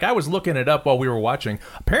reputation. Like, I was looking it up while we were watching.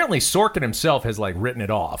 Apparently, Sorkin himself has, like, written it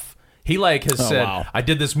off. He, like, has said, wow, I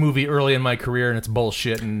did this movie early in my career, and it's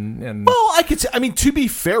bullshit, and... Well, I could say... I mean, to be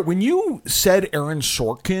fair, when you said Aaron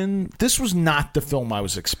Sorkin, this was not the film I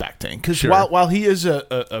was expecting. Because while he is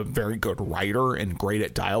a very good writer and great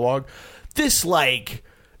at dialogue, this, like...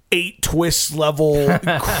 8 twist level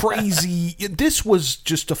crazy. This was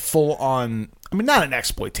just a full on, I mean, not an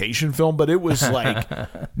exploitation film, but it was like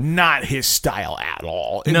not his style at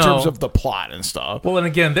all in terms of the plot and stuff. Well, and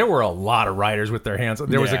again, there were a lot of writers with their hands.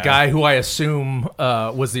 There was a guy who I assume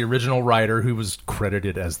was the original writer who was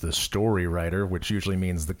credited as the story writer, which usually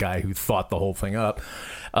means the guy who thought the whole thing up.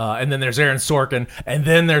 And then there's Aaron Sorkin, and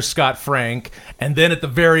then there's Scott Frank, and then at the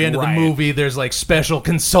very end of the movie, there's like special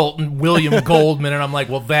consultant William Goldman, and I'm like,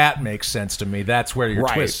 well, that makes sense to me. That's where your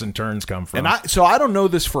twists and turns come from. And so I don't know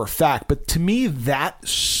this for a fact, but to me, that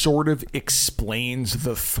sort of explains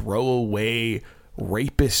the throwaway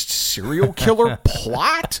rapist serial killer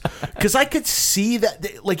plot, because I could see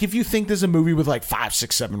that, like, if you think there's a movie with like 5,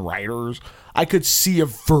 6, 7 writers, I could see a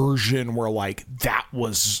version where like that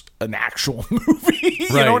was an actual movie.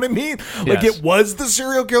 You know what I mean? Like, it was the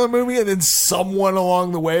serial killer movie, and then someone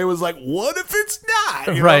along the way was like, what if it's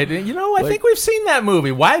that? Right. You know, I think we've seen that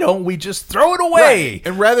movie. Why don't we just throw it away? Right.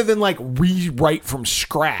 And rather than like rewrite from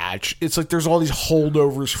scratch, it's like there's all these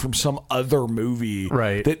holdovers from some other movie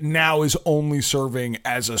that now is only serving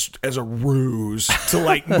as a ruse to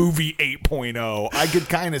like movie 8.0. I could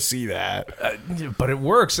kind of see that. But it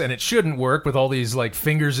works, and it shouldn't work with all these like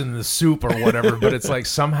fingers in the soup or whatever, but it's like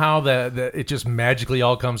somehow that it just magically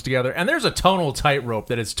all comes together. And there's a tonal tightrope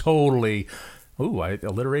that is totally...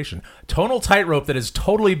 alliteration. Tonal tightrope that is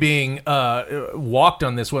totally being walked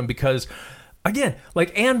on this one because, again,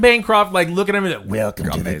 like Anne Bancroft, like looking at me, like, welcome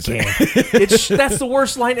to the gang. That's the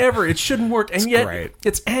worst line ever. It shouldn't work, and yet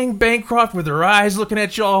it's Anne Bancroft with her eyes looking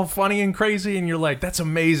at you all funny and crazy, and you're like, that's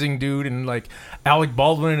amazing, dude. And like Alec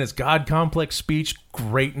Baldwin in his God complex speech,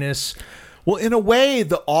 greatness. Well, in a way,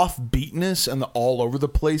 the offbeatness and the all over the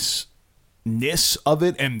place of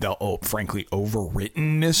it and the frankly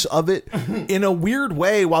overwrittenness of it in a weird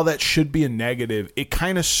way, while that should be a negative, it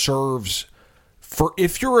kind of serves for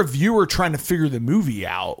if you're a viewer trying to figure the movie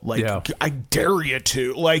out, like I dare you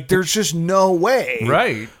to, like there's just no way,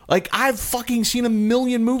 right? Like I've fucking seen a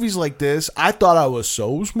million movies like this. I thought I was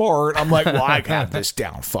so smart. I'm like, well, I got this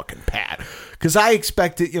down fucking pat. Because I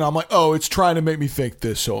expected, I'm like, oh, it's trying to make me think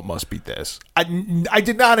this, so it must be this. I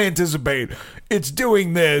did not anticipate it's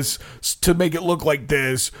doing this to make it look like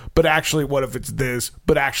this, but actually, what if it's this?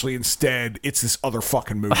 But actually, instead, it's this other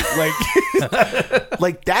fucking movie.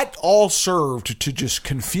 Like that all served to just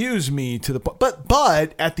confuse me to the point.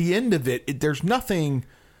 But at the end of it, there's nothing.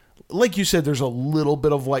 Like you said, there's a little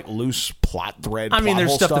bit of like loose plot thread. I mean,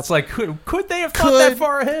 there's stuff that's like, could they have thought that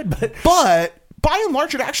far ahead? But by and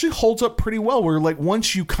large, it actually holds up pretty well. Where like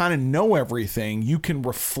once you kind of know everything, you can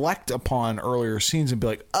reflect upon earlier scenes and be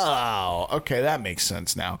like, oh, okay, that makes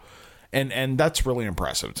sense now, and that's really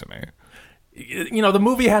impressive to me. The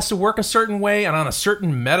movie has to work a certain way and on a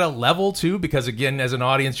certain meta level too, because again, as an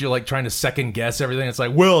audience, you're like trying to second guess everything. It's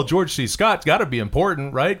like, well, George C. Scott's got to be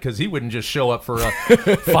important, right? Because he wouldn't just show up for a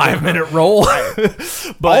 5-minute role.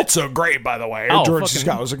 But also great, by the way. George C.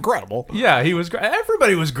 Scott was incredible. Yeah, he was great.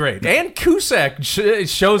 Everybody was great. And Cusack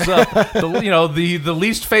shows up. The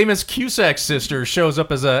least famous Cusack sister shows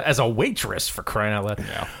up as a waitress, for crying out loud.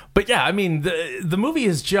 Yeah. But yeah, I mean, the movie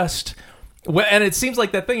is just. Well, and it seems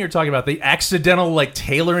like that thing you're talking about, the accidental like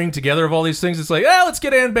tailoring together of all these things. It's like, let's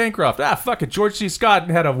get Anne Bancroft. Fuck it. George C. Scott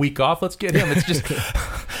had a week off. Let's get him. It's just,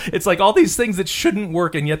 it's like all these things that shouldn't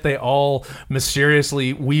work, and yet they all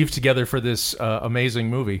mysteriously weave together for this amazing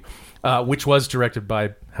movie, which was directed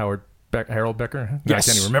by Harold Becker? Yes.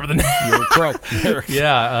 I can't even remember the name. You're correct.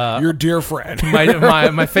 Yeah. Your dear friend.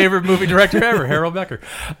 my favorite movie director ever, Harold Becker.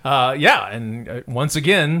 And once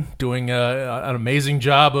again, doing an amazing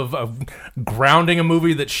job of grounding a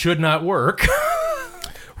movie that should not work.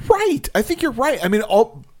 Right. I think you're right. I mean,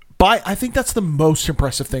 I think that's the most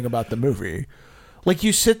impressive thing about the movie. Like,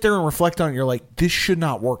 you sit there and reflect on it, and you're like, this should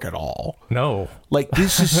not work at all. No. Like,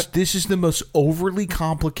 this is the most overly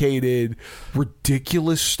complicated,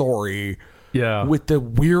 ridiculous story. Yeah. With the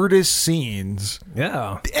weirdest scenes.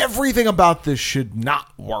 Yeah. Everything about this should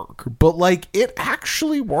not work. But, like, it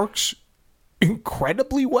actually works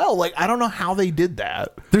incredibly well. Like, I don't know how they did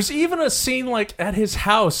that. There's even a scene like at his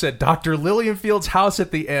house, at Dr. Lillianfield's house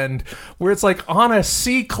at the end, where it's like on a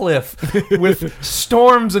sea cliff with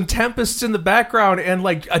storms and tempests in the background, and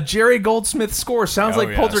like a Jerry Goldsmith score sounds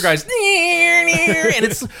like Poltergeist. And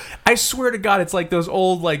it's, I swear to God, it's like those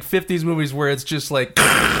old like 50s movies where it's just like,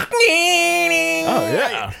 oh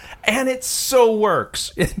yeah. And it so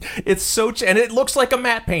works. It's so, and it looks like a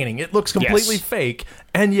matte painting. It looks completely fake,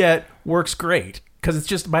 and yet works great. Because it's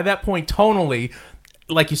just, by that point, tonally,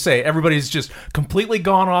 like you say, everybody's just completely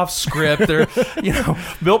gone off script. They're,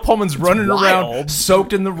 Bill Pullman's running around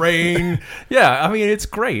soaked in the rain. Yeah, I mean, it's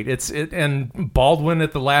great. And Baldwin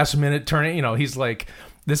at the last minute turning, he's like,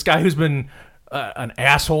 this guy who's been an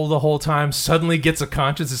asshole the whole time suddenly gets a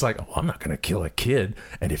conscience. It's like, oh, I'm not going to kill a kid.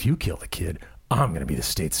 And if you kill the kid, I'm going to be the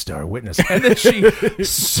state's star witness. And then she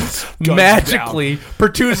magically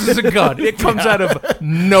produces a gun. It comes out of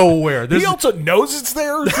nowhere. He also knows it's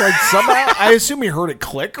there. Like somehow, I assume he heard it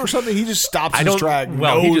click or something. He just stops his track.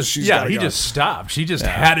 Well, he just stopped. She just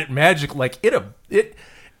had it magic. Like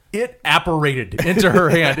it apparated into her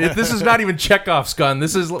hand. This is not even Chekhov's gun.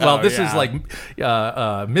 This is like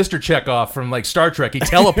Mr. Chekhov from like Star Trek. He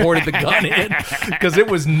teleported the gun in because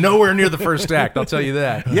it was nowhere near the first act. I'll tell you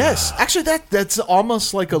that. Yes, actually, that's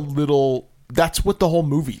almost like a little. That's what the whole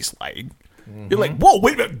movie's like. You're like, whoa,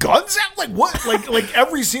 wait a minute, guns out? Like what? Like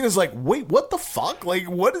every scene is like, wait, what the fuck? Like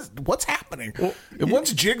what's happening? And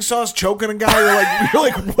once Jigsaw's choking a guy, you're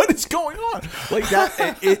like, what is going on? Like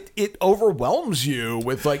that, it overwhelms you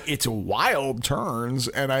with like its wild turns,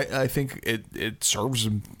 and I think it serves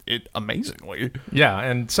it amazingly. Yeah,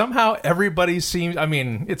 and somehow everybody seems. I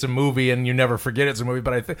mean, it's a movie, and you never forget it's a movie.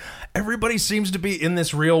 But I think everybody seems to be in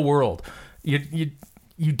this real world.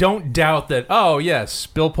 You don't doubt that, oh, yes,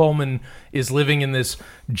 Bill Pullman is living in this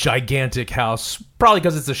gigantic house, probably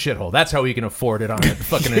because it's a shithole. That's how he can afford it on a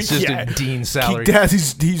fucking assistant dean salary.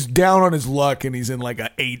 He's down on his luck, and he's in like an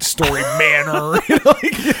 8-story manor.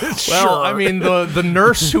 Well, I mean, the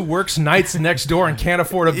nurse who works nights next door and can't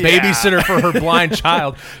afford a babysitter for her blind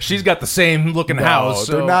child, she's got the same looking house.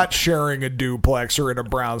 So. They're not sharing a duplex or in a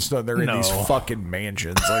brownstone. They're in these fucking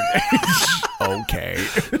mansions. Like, okay.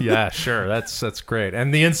 Yeah, sure. That's great.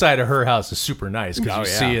 And the inside of her house is super nice because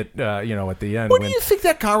see it, at the end. What do you think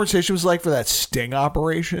that conversation was like for that sting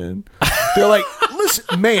operation? They're like,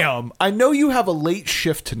 listen, ma'am, I know you have a late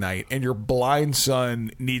shift tonight and your blind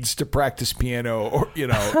son needs to practice piano or,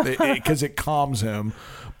 because it calms him.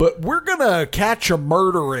 But we're going to catch a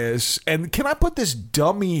murderess. And can I put this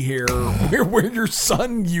dummy here where your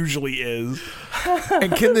son usually is?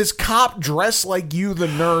 And can this cop dress like you, the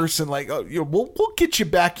nurse? And like, we'll get you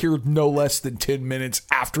back here no less than 10 minutes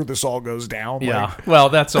after this all goes down. Yeah. Like, well,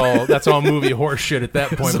 that's all movie horse shit at that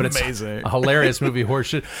point. But amazing. It's a hilarious movie horse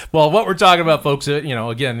shit. Well, what we're talking about, folks,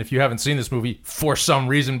 again, if you haven't seen this movie for some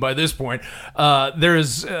reason by this point,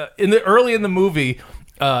 there's early in the movie,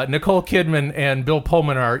 Nicole Kidman and Bill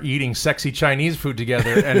Pullman are eating sexy Chinese food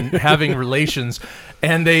together and having relations,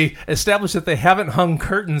 and they establish that they haven't hung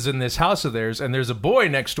curtains in this house of theirs, and there's a boy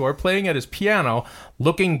next door playing at his piano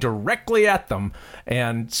looking directly at them.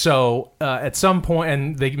 And so at some point,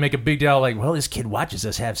 and they make a big deal like, well, this kid watches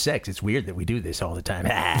us have sex. It's weird that we do this all the time.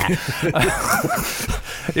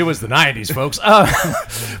 It was the 90s, folks.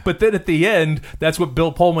 But then at the end, that's what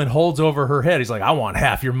Bill Pullman holds over her head. He's like, I want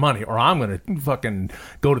half your money, or I'm going to fucking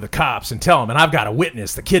go to the cops and tell them, and I've got a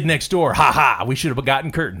witness, the kid next door. Ha ha, we should have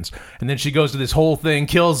gotten curtains. And then she goes to this whole thing,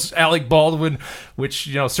 kills Alec Baldwin,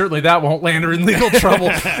 which, certainly that won't land her in legal trouble.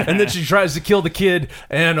 And then she tries to kill the kid,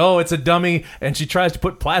 and it's a dummy, and she tries to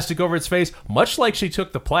put plastic over its face, much like she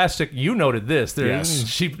took the plastic. You noted this. Yes.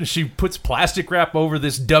 She puts plastic wrap over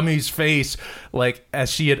this dummy's face, like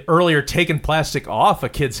as she had earlier taken plastic off a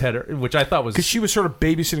kid's head, which I thought was... Because she was sort of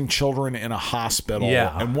babysitting children in a hospital,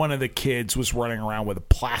 yeah. And one of the kids was running around with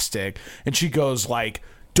plastic, and she goes like,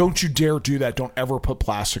 don't you dare do that. Don't ever put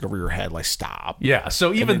plastic over your head. Like, stop. Yeah,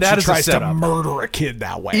 so even that is a setup. She tries to murder a kid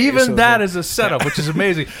that way. Even that is a setup, which is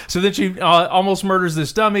amazing. So then she almost murders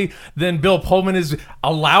this dummy. Then Bill Pullman is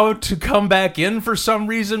allowed to come back in for some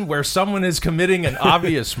reason where someone is committing an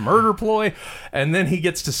obvious murder ploy. And then he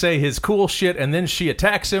gets to say his cool shit, and then she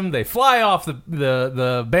attacks him. They fly off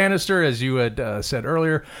the banister, as you had said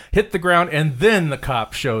earlier, hit the ground, and then the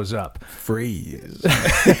cop shows up. Freeze.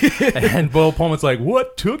 And Bill Pullman's like,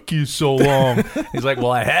 what took you so long? He's like,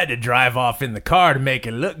 well, I had to drive off in the car to make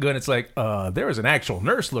it look good. It's like, there was an actual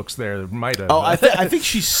nurse looks there that might have... I think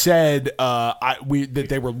she said that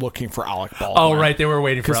they were looking for Alec Baldwin. Oh, right, they were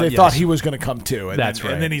waiting for... Because they thought he was going to come too. And That's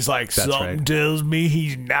right. And then he's like, something tells me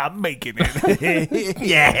he's not making it.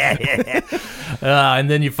 Yeah. And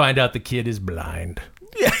then you find out the kid is blind.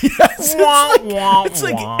 Yeah, yes. It's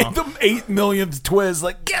like the 8 millionth twist.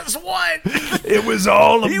 Like, guess what? It was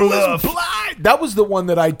all a bluff. Was blind. That was the one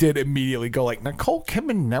that I did immediately go like, Nicole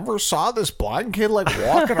Kidman never saw this blind kid like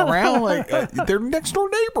walking around like they're next door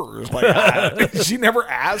neighbors. Like she never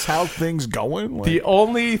asked how things going. Like, the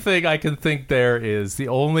only thing I can think there is the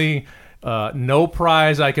only no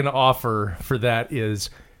prize I can offer for that is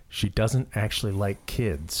she doesn't actually like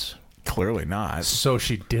kids. Clearly not. So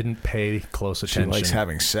she didn't pay close attention. She likes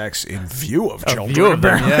having sex in view of children. View of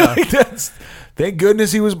them, yeah. Thank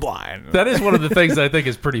goodness he was blind. That is one of the things I think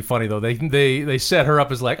is pretty funny, though. They set her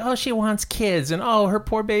up as like, oh, she wants kids, and oh, her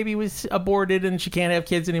poor baby was aborted, and she can't have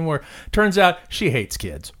kids anymore. Turns out she hates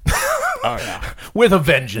kids. Oh yeah, with a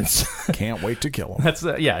vengeance. Can't wait to kill them. That's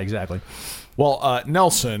yeah, exactly. Well,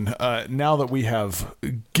 Nelson, now that we have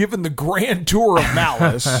given the grand tour of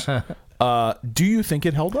Malice, do you think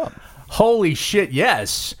it held up? Holy shit,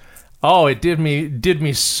 yes. Oh, it did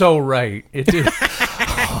me so right. It did.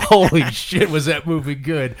 Holy shit, was that movie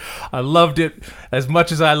good. I loved it as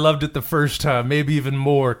much as I loved it the first time, maybe even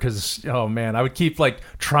more, because, oh man, I would keep like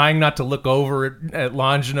trying not to look over at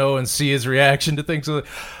Longino and see his reaction to things.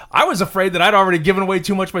 I was afraid that I'd already given away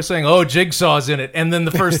too much by saying, oh, Jigsaw's in it, and then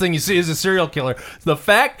the first thing you see is a serial killer. The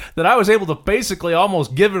fact that I was able to basically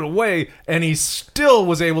almost give it away, and he still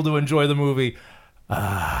was able to enjoy the movie.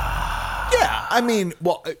 Yeah, I mean,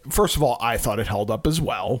 well, first of all, I thought it held up as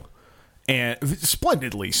well, and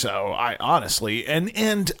splendidly so. I honestly,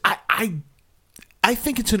 and I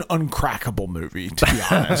think it's an uncrackable movie, to be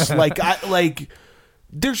honest.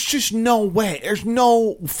 There's just no way. There's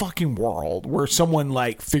no fucking world where someone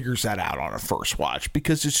like figures that out on a first watch,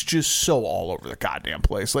 because it's just so all over the goddamn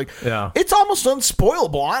place. Like, yeah, it's almost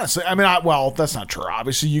unspoilable, honestly. I mean, well, that's not true.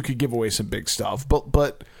 Obviously, you could give away some big stuff,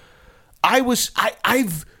 but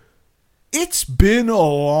it's been a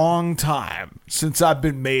long time since I've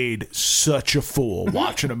been made such a fool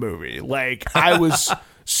watching a movie. Like, I was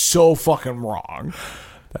so fucking wrong.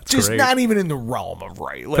 That's just great. Not even in the realm of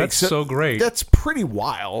right. Like, that's so great. That's pretty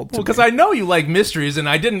wild. Well, because I know you like mysteries, and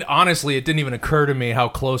it didn't even occur to me how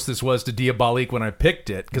close this was to Diabolique when I picked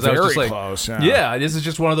it. Because I was just like, close. Yeah, this is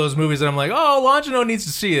just one of those movies that I'm like, oh, Longino needs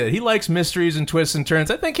to see it. He likes mysteries and twists and turns.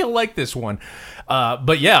 I think he'll like this one.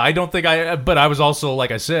 But yeah, I don't think but I was also,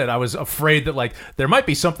 like I said, I was afraid that like there might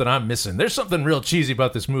be something I'm missing. There's something real cheesy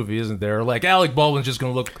about this movie, isn't there? Like Alec Baldwin's just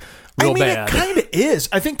going to look real bad. It kind of is.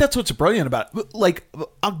 I think that's what's brilliant about it. Like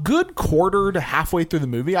a good quarter to halfway through the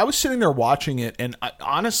movie, I was sitting there watching it, and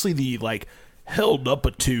honestly, the like held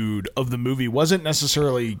upitude of the movie wasn't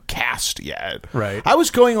necessarily cast yet. Right. I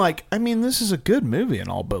was going like, I mean, this is a good movie and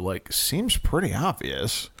all, but like seems pretty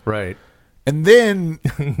obvious. Right. And then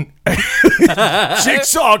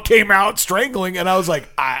Jigsaw came out strangling, and I was like,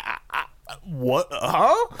 what?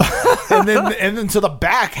 Huh? and then to the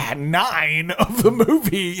back had 9 of the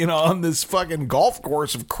movie, on this fucking golf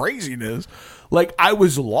course of craziness. Like, I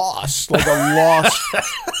was lost,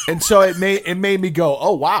 and so it made me go,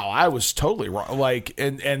 oh wow, I was totally wrong. Like,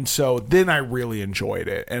 and so then I really enjoyed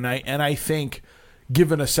it, and I think,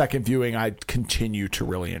 given a second viewing, I'd continue to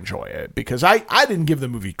really enjoy it, because I didn't give the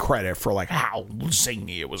movie credit for like how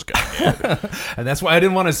zany it was going to get. And that's why I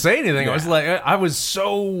didn't want to say anything. Yeah. I was like, I was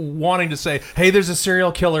so wanting to say, hey, there's a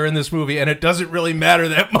serial killer in this movie, and it doesn't really matter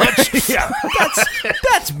that much. Yeah,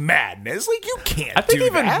 that's madness. Like, you can't. I think do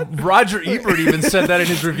even that. Roger Ebert even said that in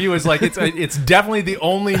his review. Is like it's definitely the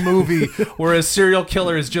only movie where a serial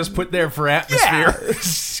killer is just put there for atmosphere. Yeah.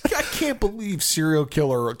 I can't believe serial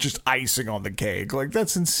killer just icing on the cake. Like,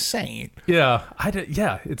 that's insane. Yeah,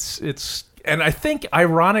 it's and I think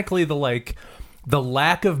ironically the lack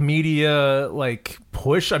of media like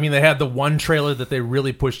push. I mean, they had the one trailer that they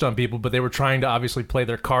really pushed on people, but they were trying to obviously play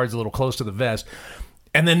their cards a little close to the vest.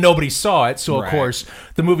 And then nobody saw it, so of course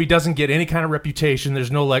the movie doesn't get any kind of reputation.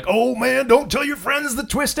 There's no like, oh man, don't tell your friends the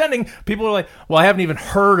twist ending. People are like, well, I haven't even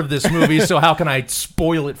heard of this movie, so how can I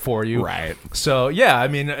spoil it for you? Right. So yeah, I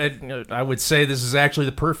mean, I would say this is actually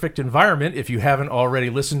the perfect environment, if you haven't already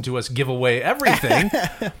listened to us give away everything,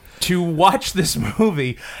 to watch this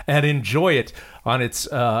movie and enjoy it on its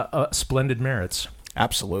splendid merits.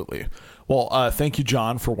 Absolutely. Well, thank you,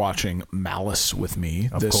 John, for watching Malice with me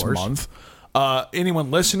this month.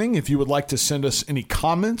 Anyone listening, if you would like to send us any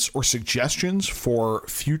comments or suggestions for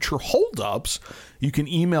future holdups, you can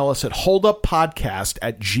email us at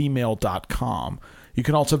holduppodcast@gmail.com. You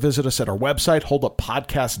can also visit us at our website,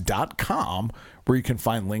 holduppodcast.com, where you can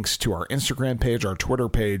find links to our Instagram page, our Twitter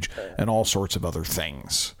page, and all sorts of other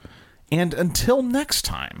things. And until next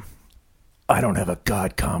time. I don't have a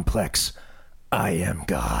God complex. I am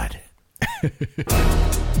God.